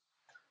play.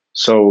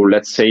 So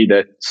let's say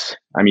that,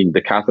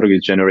 the catalog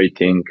is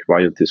generating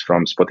royalties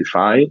from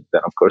Spotify.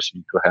 Then, of course, you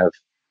need to have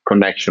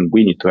connection.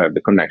 We need to have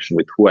the connection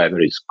with whoever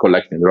is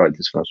collecting the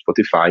royalties from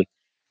Spotify.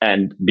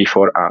 And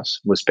before us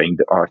was paying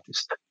the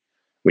artist.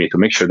 We need to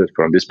make sure that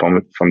from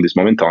this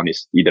moment on,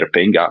 is either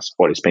paying us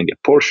or is paying a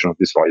portion of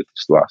these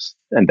royalties to us.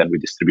 And then we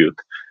distribute,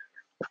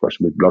 of course,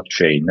 with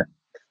blockchain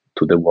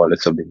to the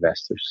wallets of the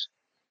investors.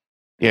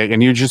 Yeah,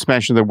 and you just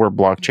mentioned the word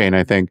blockchain.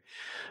 I think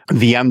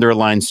the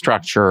underlying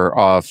structure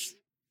of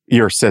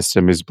your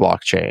system is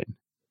blockchain.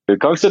 The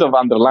concept of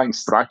underlying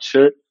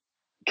structure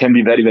can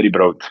be very, very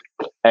broad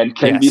and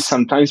can be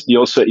sometimes be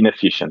also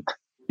inefficient.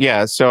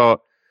 Yeah,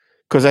 so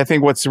because I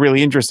think what's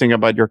really interesting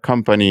about your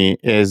company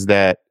is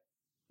that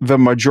the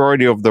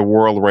majority of the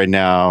world right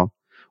now,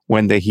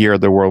 when they hear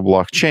the word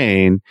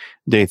blockchain,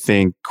 they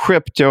think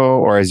crypto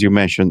or, as you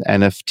mentioned,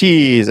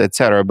 NFTs,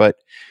 etc. But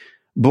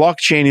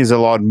blockchain is a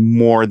lot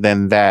more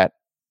than that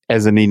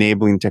as an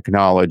enabling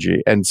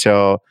technology. And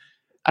so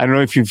I don't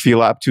know if you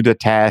feel up to the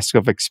task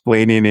of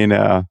explaining in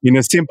a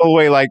simple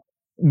way, like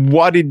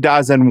what it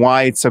does and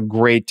why it's a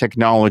great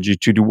technology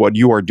to do what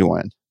you are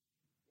doing.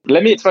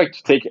 Let me try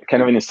to take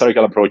kind of an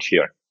historical approach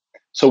here.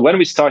 So when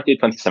we started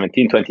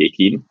 2017,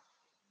 2018,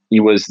 it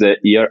was the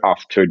year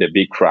after the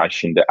big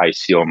crash in the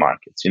ICO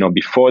markets.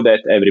 Before that,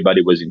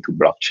 everybody was into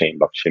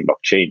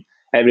blockchain.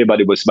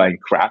 Everybody was buying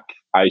crap,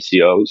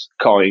 ICOs,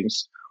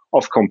 coins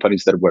of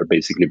companies that were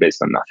basically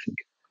based on nothing.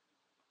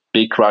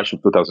 Big crash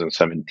of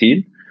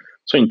 2017.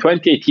 So in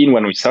 2018,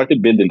 when we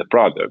started building the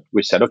product,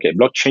 we said, okay,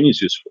 blockchain is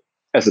useful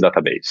as a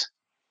database.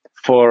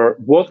 For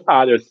what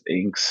other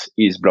things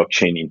is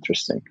blockchain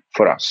interesting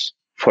for us?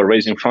 For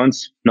raising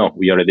funds? No,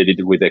 we already did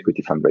it with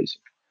equity fundraising.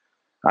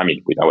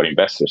 With our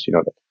investors,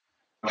 that.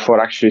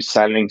 For actually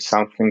selling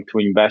something to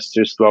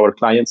investors, to our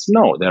clients?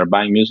 No, they're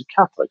buying music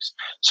catalogs.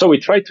 So we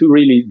try to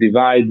really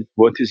divide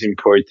what is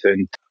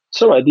important.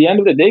 So at the end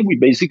of the day, we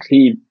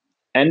basically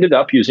ended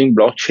up using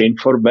blockchain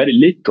for very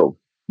little,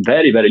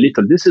 very, very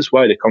little. This is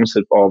why the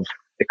concept of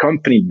a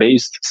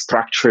company-based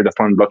structured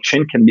upon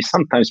blockchain can be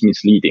sometimes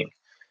misleading.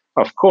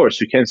 Of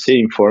course, you can say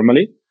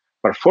informally,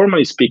 but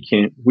formally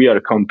speaking, we are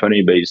a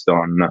company based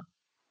on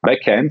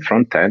backend,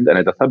 front end, and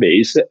a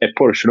database, a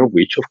portion of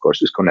which, of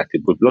course, is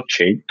connected with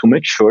blockchain to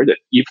make sure that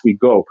if we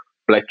go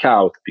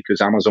blackout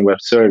because Amazon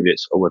Web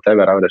Service or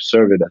whatever other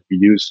server that we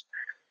use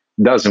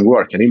doesn't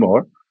work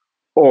anymore,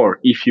 or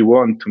if you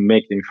want to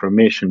make the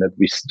information that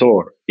we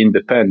store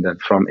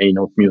independent from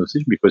A-Note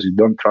Music because you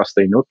don't trust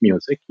A-Note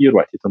Music, you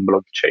write it on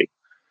blockchain.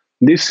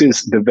 This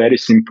is the very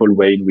simple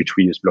way in which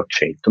we use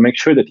blockchain to make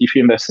sure that if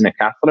you invest in a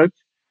catalog,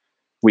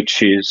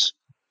 which is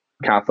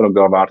catalog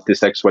of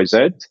artist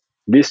XYZ,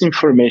 this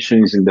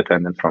information is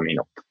independent from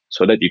A-Note,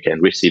 so that you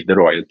can receive the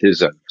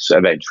royalties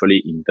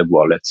eventually in the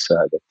wallets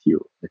that you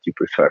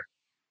prefer.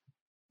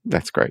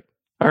 That's great.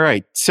 All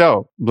right,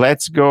 so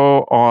let's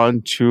go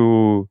on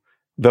to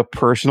the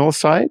personal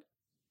side.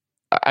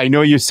 I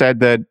know you said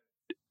that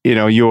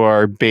you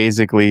are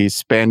basically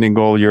spending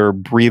all your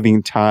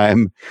breathing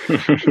time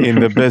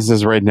in the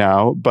business right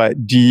now,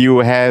 but do you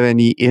have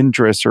any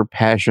interests or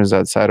passions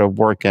outside of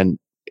work? And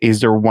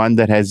is there one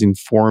that has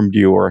informed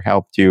you or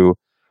helped you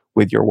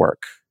with your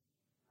work?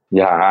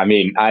 Yeah,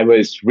 I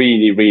was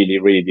really, really,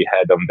 really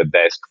head on the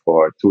desk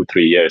for 2-3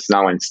 years.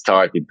 Now I'm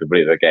starting to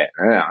breathe again.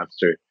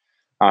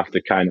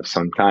 After kind of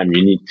some time,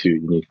 you need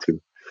to.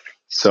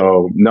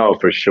 So no,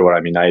 for sure.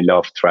 I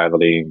love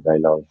traveling. I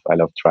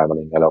love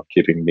traveling. I love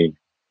keeping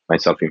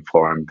myself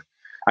informed.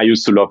 I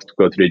used to love to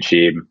go to the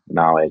gym.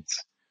 Now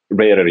it's a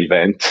rarer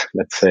event,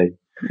 let's say.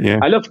 Yeah.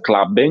 I love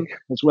clubbing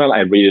as well. I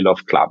really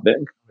love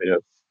clubbing.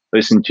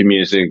 Listen to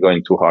music,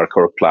 going to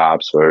hardcore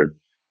clubs, or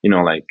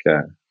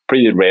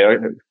pretty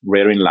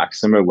rare in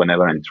Luxembourg.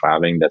 Whenever I'm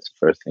traveling, that's the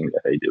first thing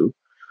that I do.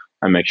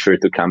 I make sure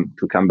to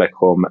come back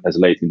home as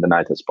late in the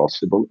night as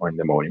possible or in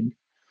the morning.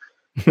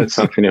 That's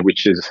something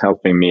which is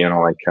helping me,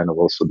 kind of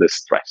also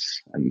distress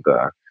and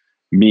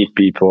meet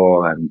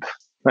people. And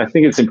I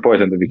think it's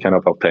important to be kind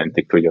of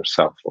authentic to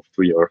yourself,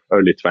 to your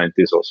early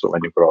 20s, also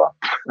when you grow up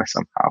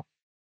somehow.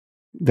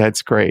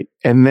 That's great.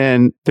 And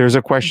then there's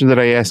a question that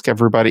I ask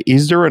everybody.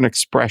 Is there an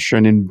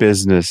expression in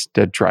business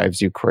that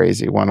drives you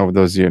crazy? One of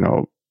those,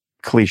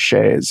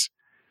 cliches.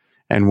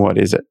 And what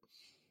is it?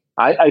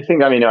 I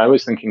think, I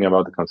was thinking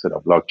about the concept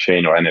of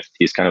blockchain or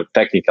NFTs, kind of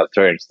technical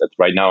terms that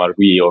right now are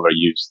really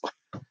overused.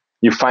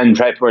 You find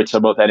reports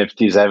about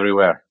NFTs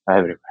everywhere.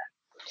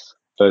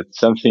 But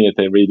something that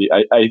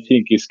I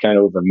think is kind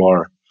of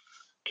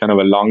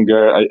a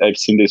longer, I've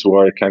seen this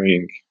work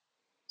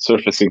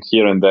surfacing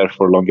here and there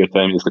for a longer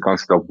time, is the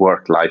concept of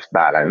work-life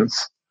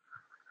balance.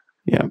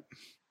 Yeah.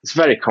 It's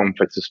very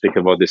complex to speak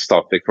about this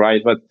topic,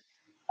 right? But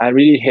I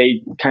really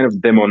hate kind of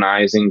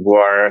demonizing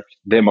work,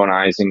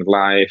 demonizing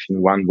life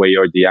in one way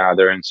or the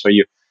other. And so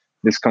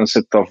this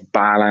concept of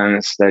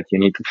balance that you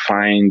need to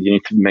find, you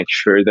need to make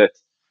sure that,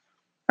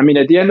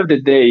 at the end of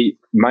the day,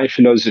 my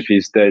philosophy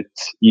is that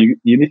you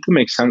need to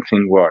make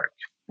something work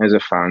as a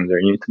founder.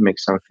 You need to make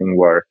something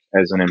work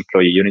as an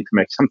employee. You need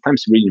to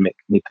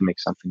need to make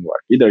something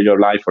work, either your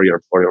life or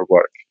your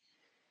work.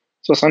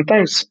 So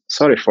sometimes,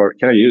 can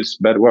I use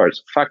bad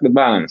words? Fuck the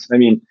balance.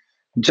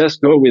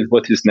 Just go with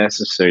what is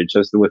necessary.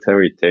 Just do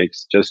whatever it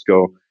takes. Just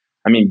go.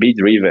 Be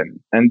driven.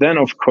 And then,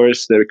 of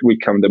course, there will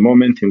come the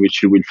moment in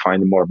which you will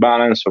find more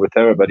balance or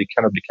whatever, but it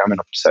cannot become an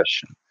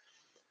obsession.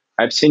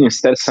 I've seen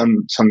instead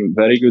some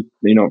very good,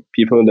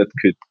 people that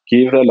could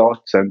give a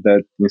lot and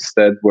that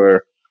instead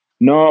were,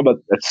 no, but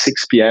at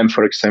 6 p.m.,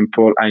 for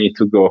example, I need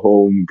to go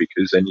home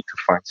because I need to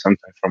find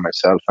something for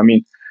myself.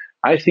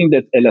 I think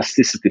that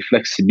elasticity,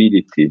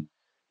 flexibility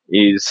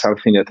is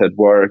something that at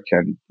work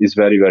and is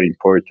very, very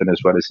important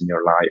as well as in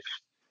your life.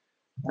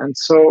 And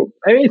so,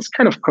 it's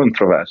kind of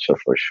controversial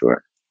for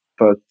sure.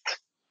 But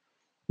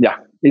yeah,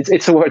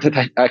 it's a word that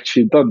I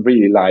actually don't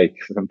really like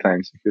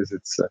sometimes because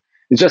it's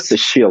just a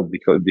shield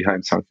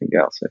behind something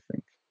else, I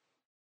think.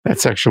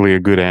 That's actually a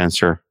good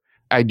answer.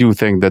 I do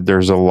think that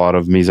there's a lot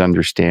of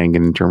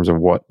misunderstanding in terms of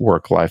what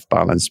work-life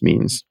balance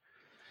means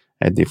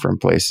at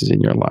different places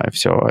in your life.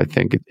 So I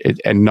think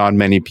and not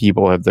many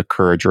people have the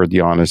courage or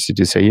the honesty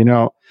to say,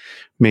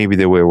 maybe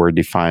the way we're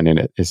defining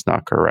it is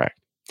not correct.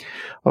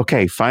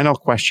 Okay, final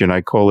question. I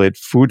call it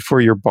food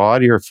for your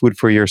body or food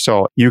for your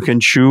soul. You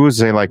can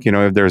choose,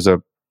 if there's a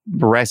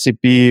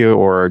recipe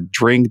or a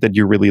drink that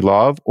you really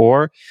love,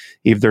 or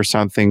if there's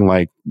something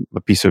like a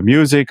piece of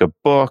music, a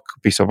book, a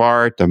piece of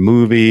art, a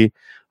movie,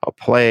 a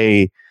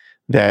play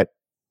that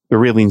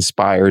really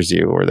inspires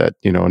you or that,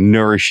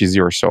 nourishes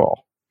your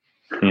soul.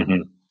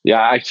 Mm-hmm.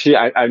 Yeah, actually,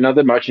 I'm not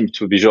that much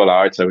into visual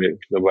arts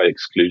by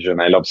exclusion.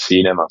 I love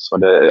cinema. So,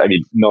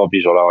 no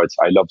visual arts.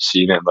 I love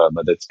cinema,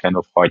 but it's kind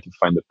of hard to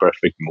find the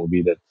perfect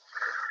movie. That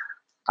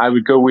I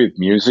would go with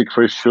music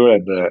for sure.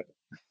 And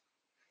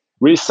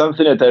really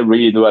something that I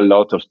really do a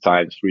lot of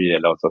times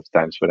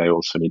when I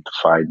also need to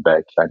find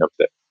back kind of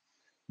the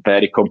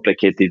very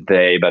complicated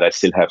day, but I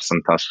still have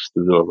some tasks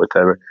to do or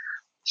whatever.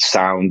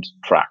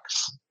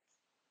 Soundtracks.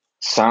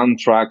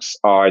 Soundtracks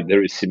are the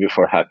recipe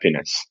for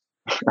happiness.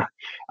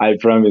 I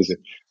promise you.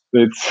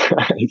 It's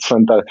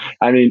fantastic.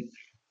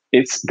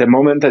 It's the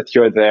moment that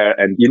you're there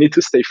and you need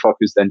to stay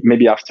focused, and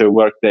maybe after a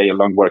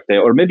long work day,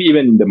 or maybe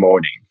even in the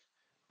morning.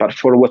 But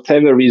for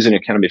whatever reason you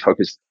cannot be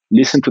focused,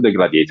 listen to the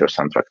Gladiator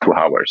soundtrack 2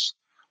 hours,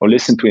 or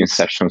listen to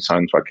Inception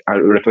soundtrack, a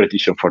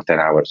repetition for 10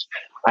 hours.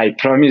 I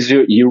promise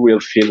you will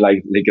feel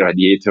like the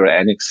Gladiator,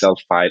 an Excel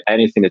file,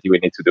 anything that you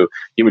will need to do,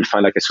 you will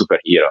find like a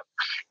superhero.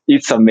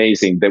 It's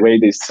amazing. The way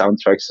these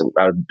soundtracks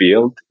are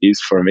built is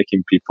for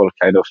making people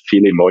kind of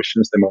feel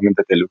emotions the moment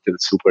that they look at a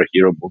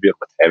superhero movie or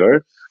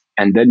whatever.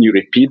 And then you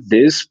repeat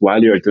this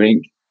while you're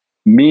doing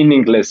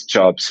meaningless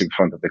jobs in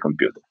front of the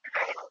computer.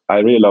 I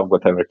really love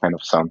whatever kind of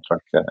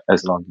soundtrack,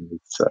 as long as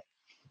it's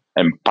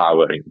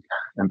empowering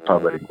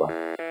one.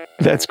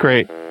 That's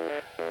great.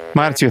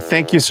 Marzio,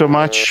 thank you so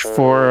much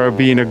for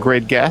being a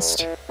great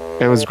guest.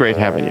 It was great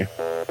having you.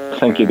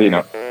 Thank you,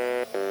 Dino.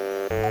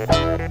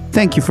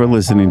 Thank you for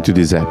listening to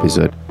this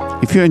episode.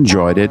 If you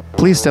enjoyed it,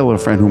 please tell a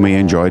friend who may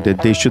enjoy it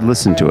that they should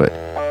listen to it.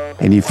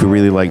 And if you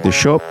really like the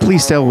show,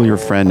 please tell your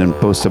friend and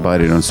post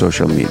about it on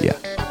social media.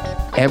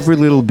 Every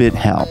little bit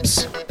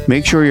helps.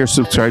 Make sure you're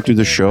subscribed to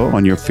the show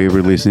on your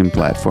favorite listening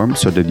platform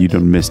so that you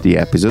don't miss the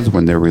episodes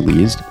when they're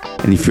released.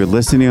 And if you're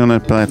listening on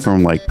a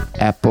platform like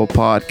Apple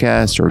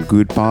Podcasts or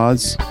Good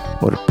Pods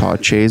or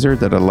Podchaser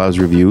that allows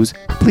reviews,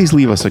 please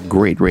leave us a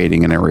great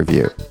rating and a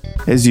review.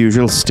 As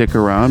usual, stick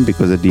around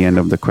because at the end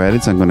of the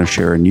credits, I'm going to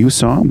share a new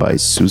song by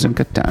Susan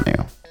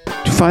Cattaneo.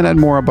 To find out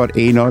more about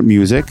A-Note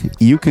Music,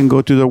 you can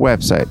go to the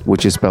website,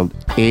 which is spelled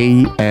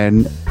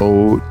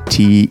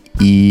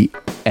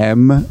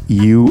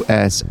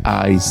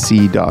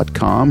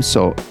ANOTEMUSIC.com,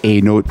 so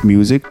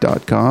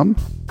anotemusic.com.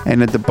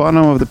 And at the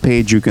bottom of the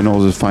page, you can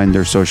also find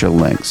their social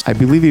links. I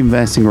believe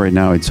investing right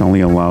now, it's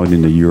only allowed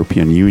in the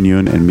European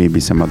Union and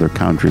maybe some other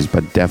countries,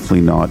 but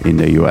definitely not in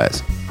the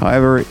US.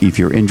 However, if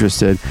you're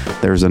interested,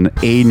 there's an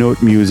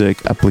A-Note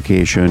Music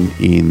application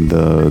in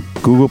the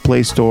Google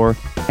Play Store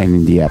and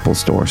in the Apple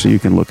Store, so you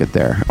can look at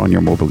there on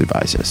your mobile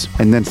devices.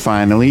 And then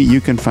finally, you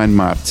can find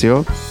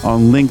Marzio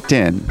on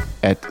LinkedIn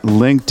at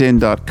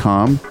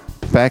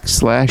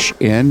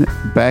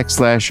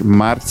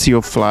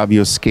linkedin.com/Marzio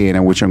Flavio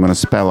Scena, which I'm going to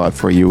spell out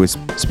for you. It's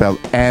spelled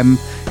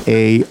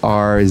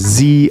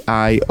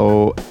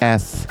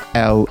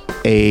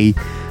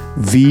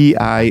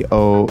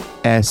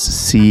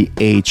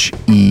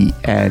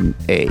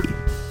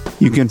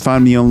You can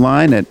find me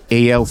online at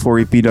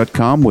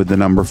al4ep.com with the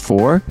number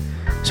 4.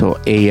 So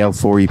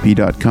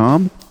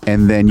al4ep.com.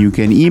 And then you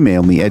can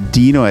email me at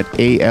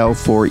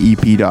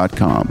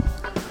dino@al4ep.com.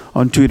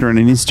 On Twitter and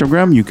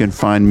Instagram, you can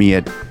find me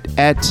at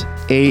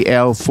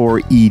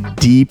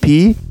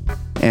al4edp.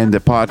 And the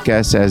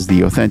podcast has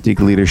the Authentic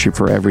Leadership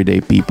for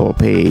Everyday People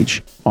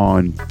page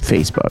on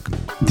Facebook.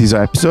 This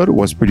episode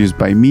was produced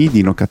by me,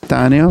 Dino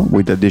Cattaneo,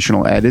 with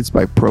additional edits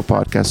by Pro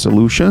Podcast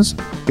Solutions.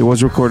 It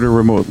was recorded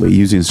remotely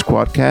using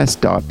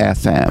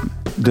Squadcast.fm.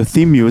 The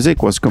theme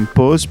music was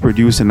composed,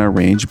 produced, and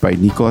arranged by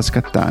Nicolas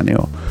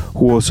Cattaneo,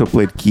 who also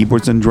played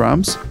keyboards and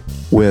drums,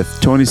 with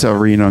Tony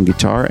Savarino on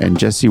guitar and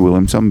Jesse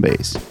Williams on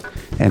bass.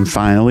 And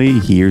finally,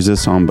 here's a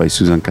song by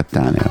Susan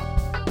Cattaneo.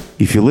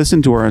 If you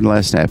listened to our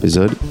last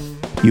episode,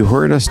 you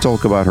heard us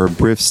talk about her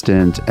brief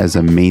stint as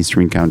a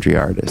mainstream country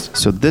artist.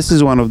 So this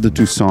is one of the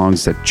 2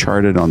 songs that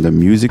charted on the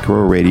Music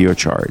Row radio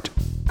chart.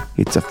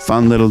 It's a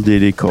fun little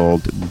ditty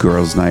called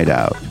Girls' Night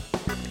Out.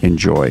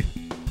 Enjoy.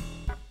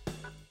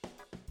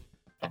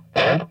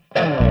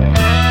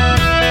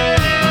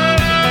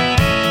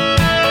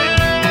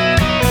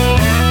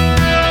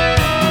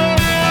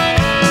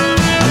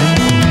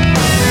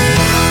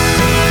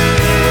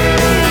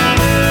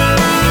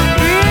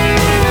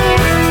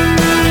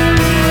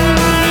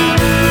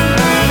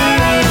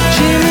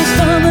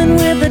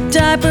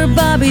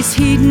 Bobby's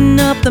heating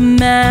up the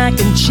mac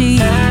and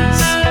cheese, and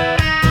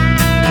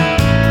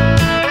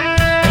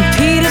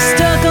Peter's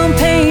stuck on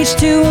page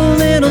 2 of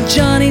little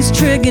Johnny's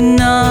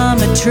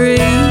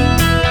trigonometry.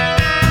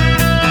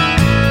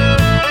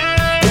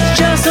 It's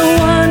just a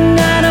one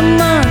night a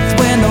month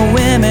when the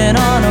women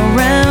aren't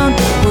around.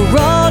 We're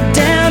all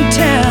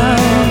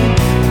downtown,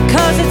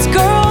 'cause it's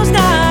girls'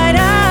 night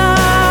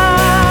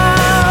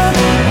out,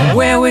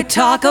 where we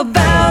talk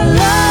about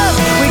love,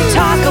 we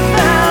talk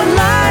about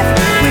life,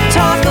 we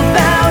talk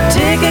about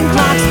ticking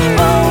clocks,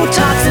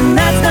 Botox, and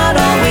that's not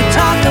all. We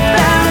talk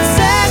about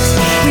sex,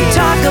 we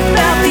talk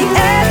about the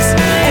ex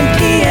and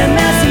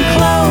PMS and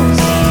clothes.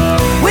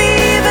 We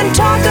even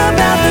talk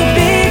about the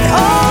big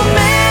old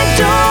man.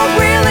 Don't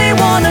really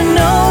want to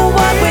know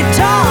what we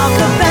talk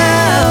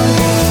about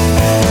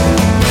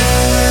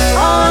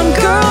on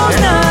Girls'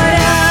 Night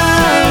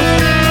Out.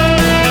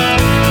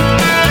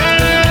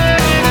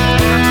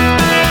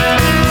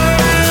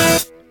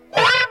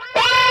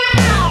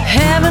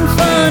 Having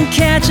fun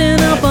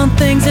catching up on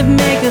things that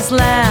make us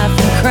laugh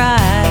and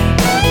cry.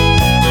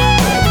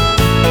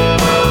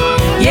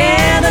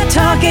 Yeah, the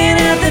talking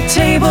at the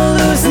table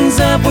loosens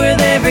up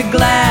with every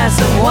glass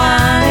of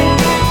wine.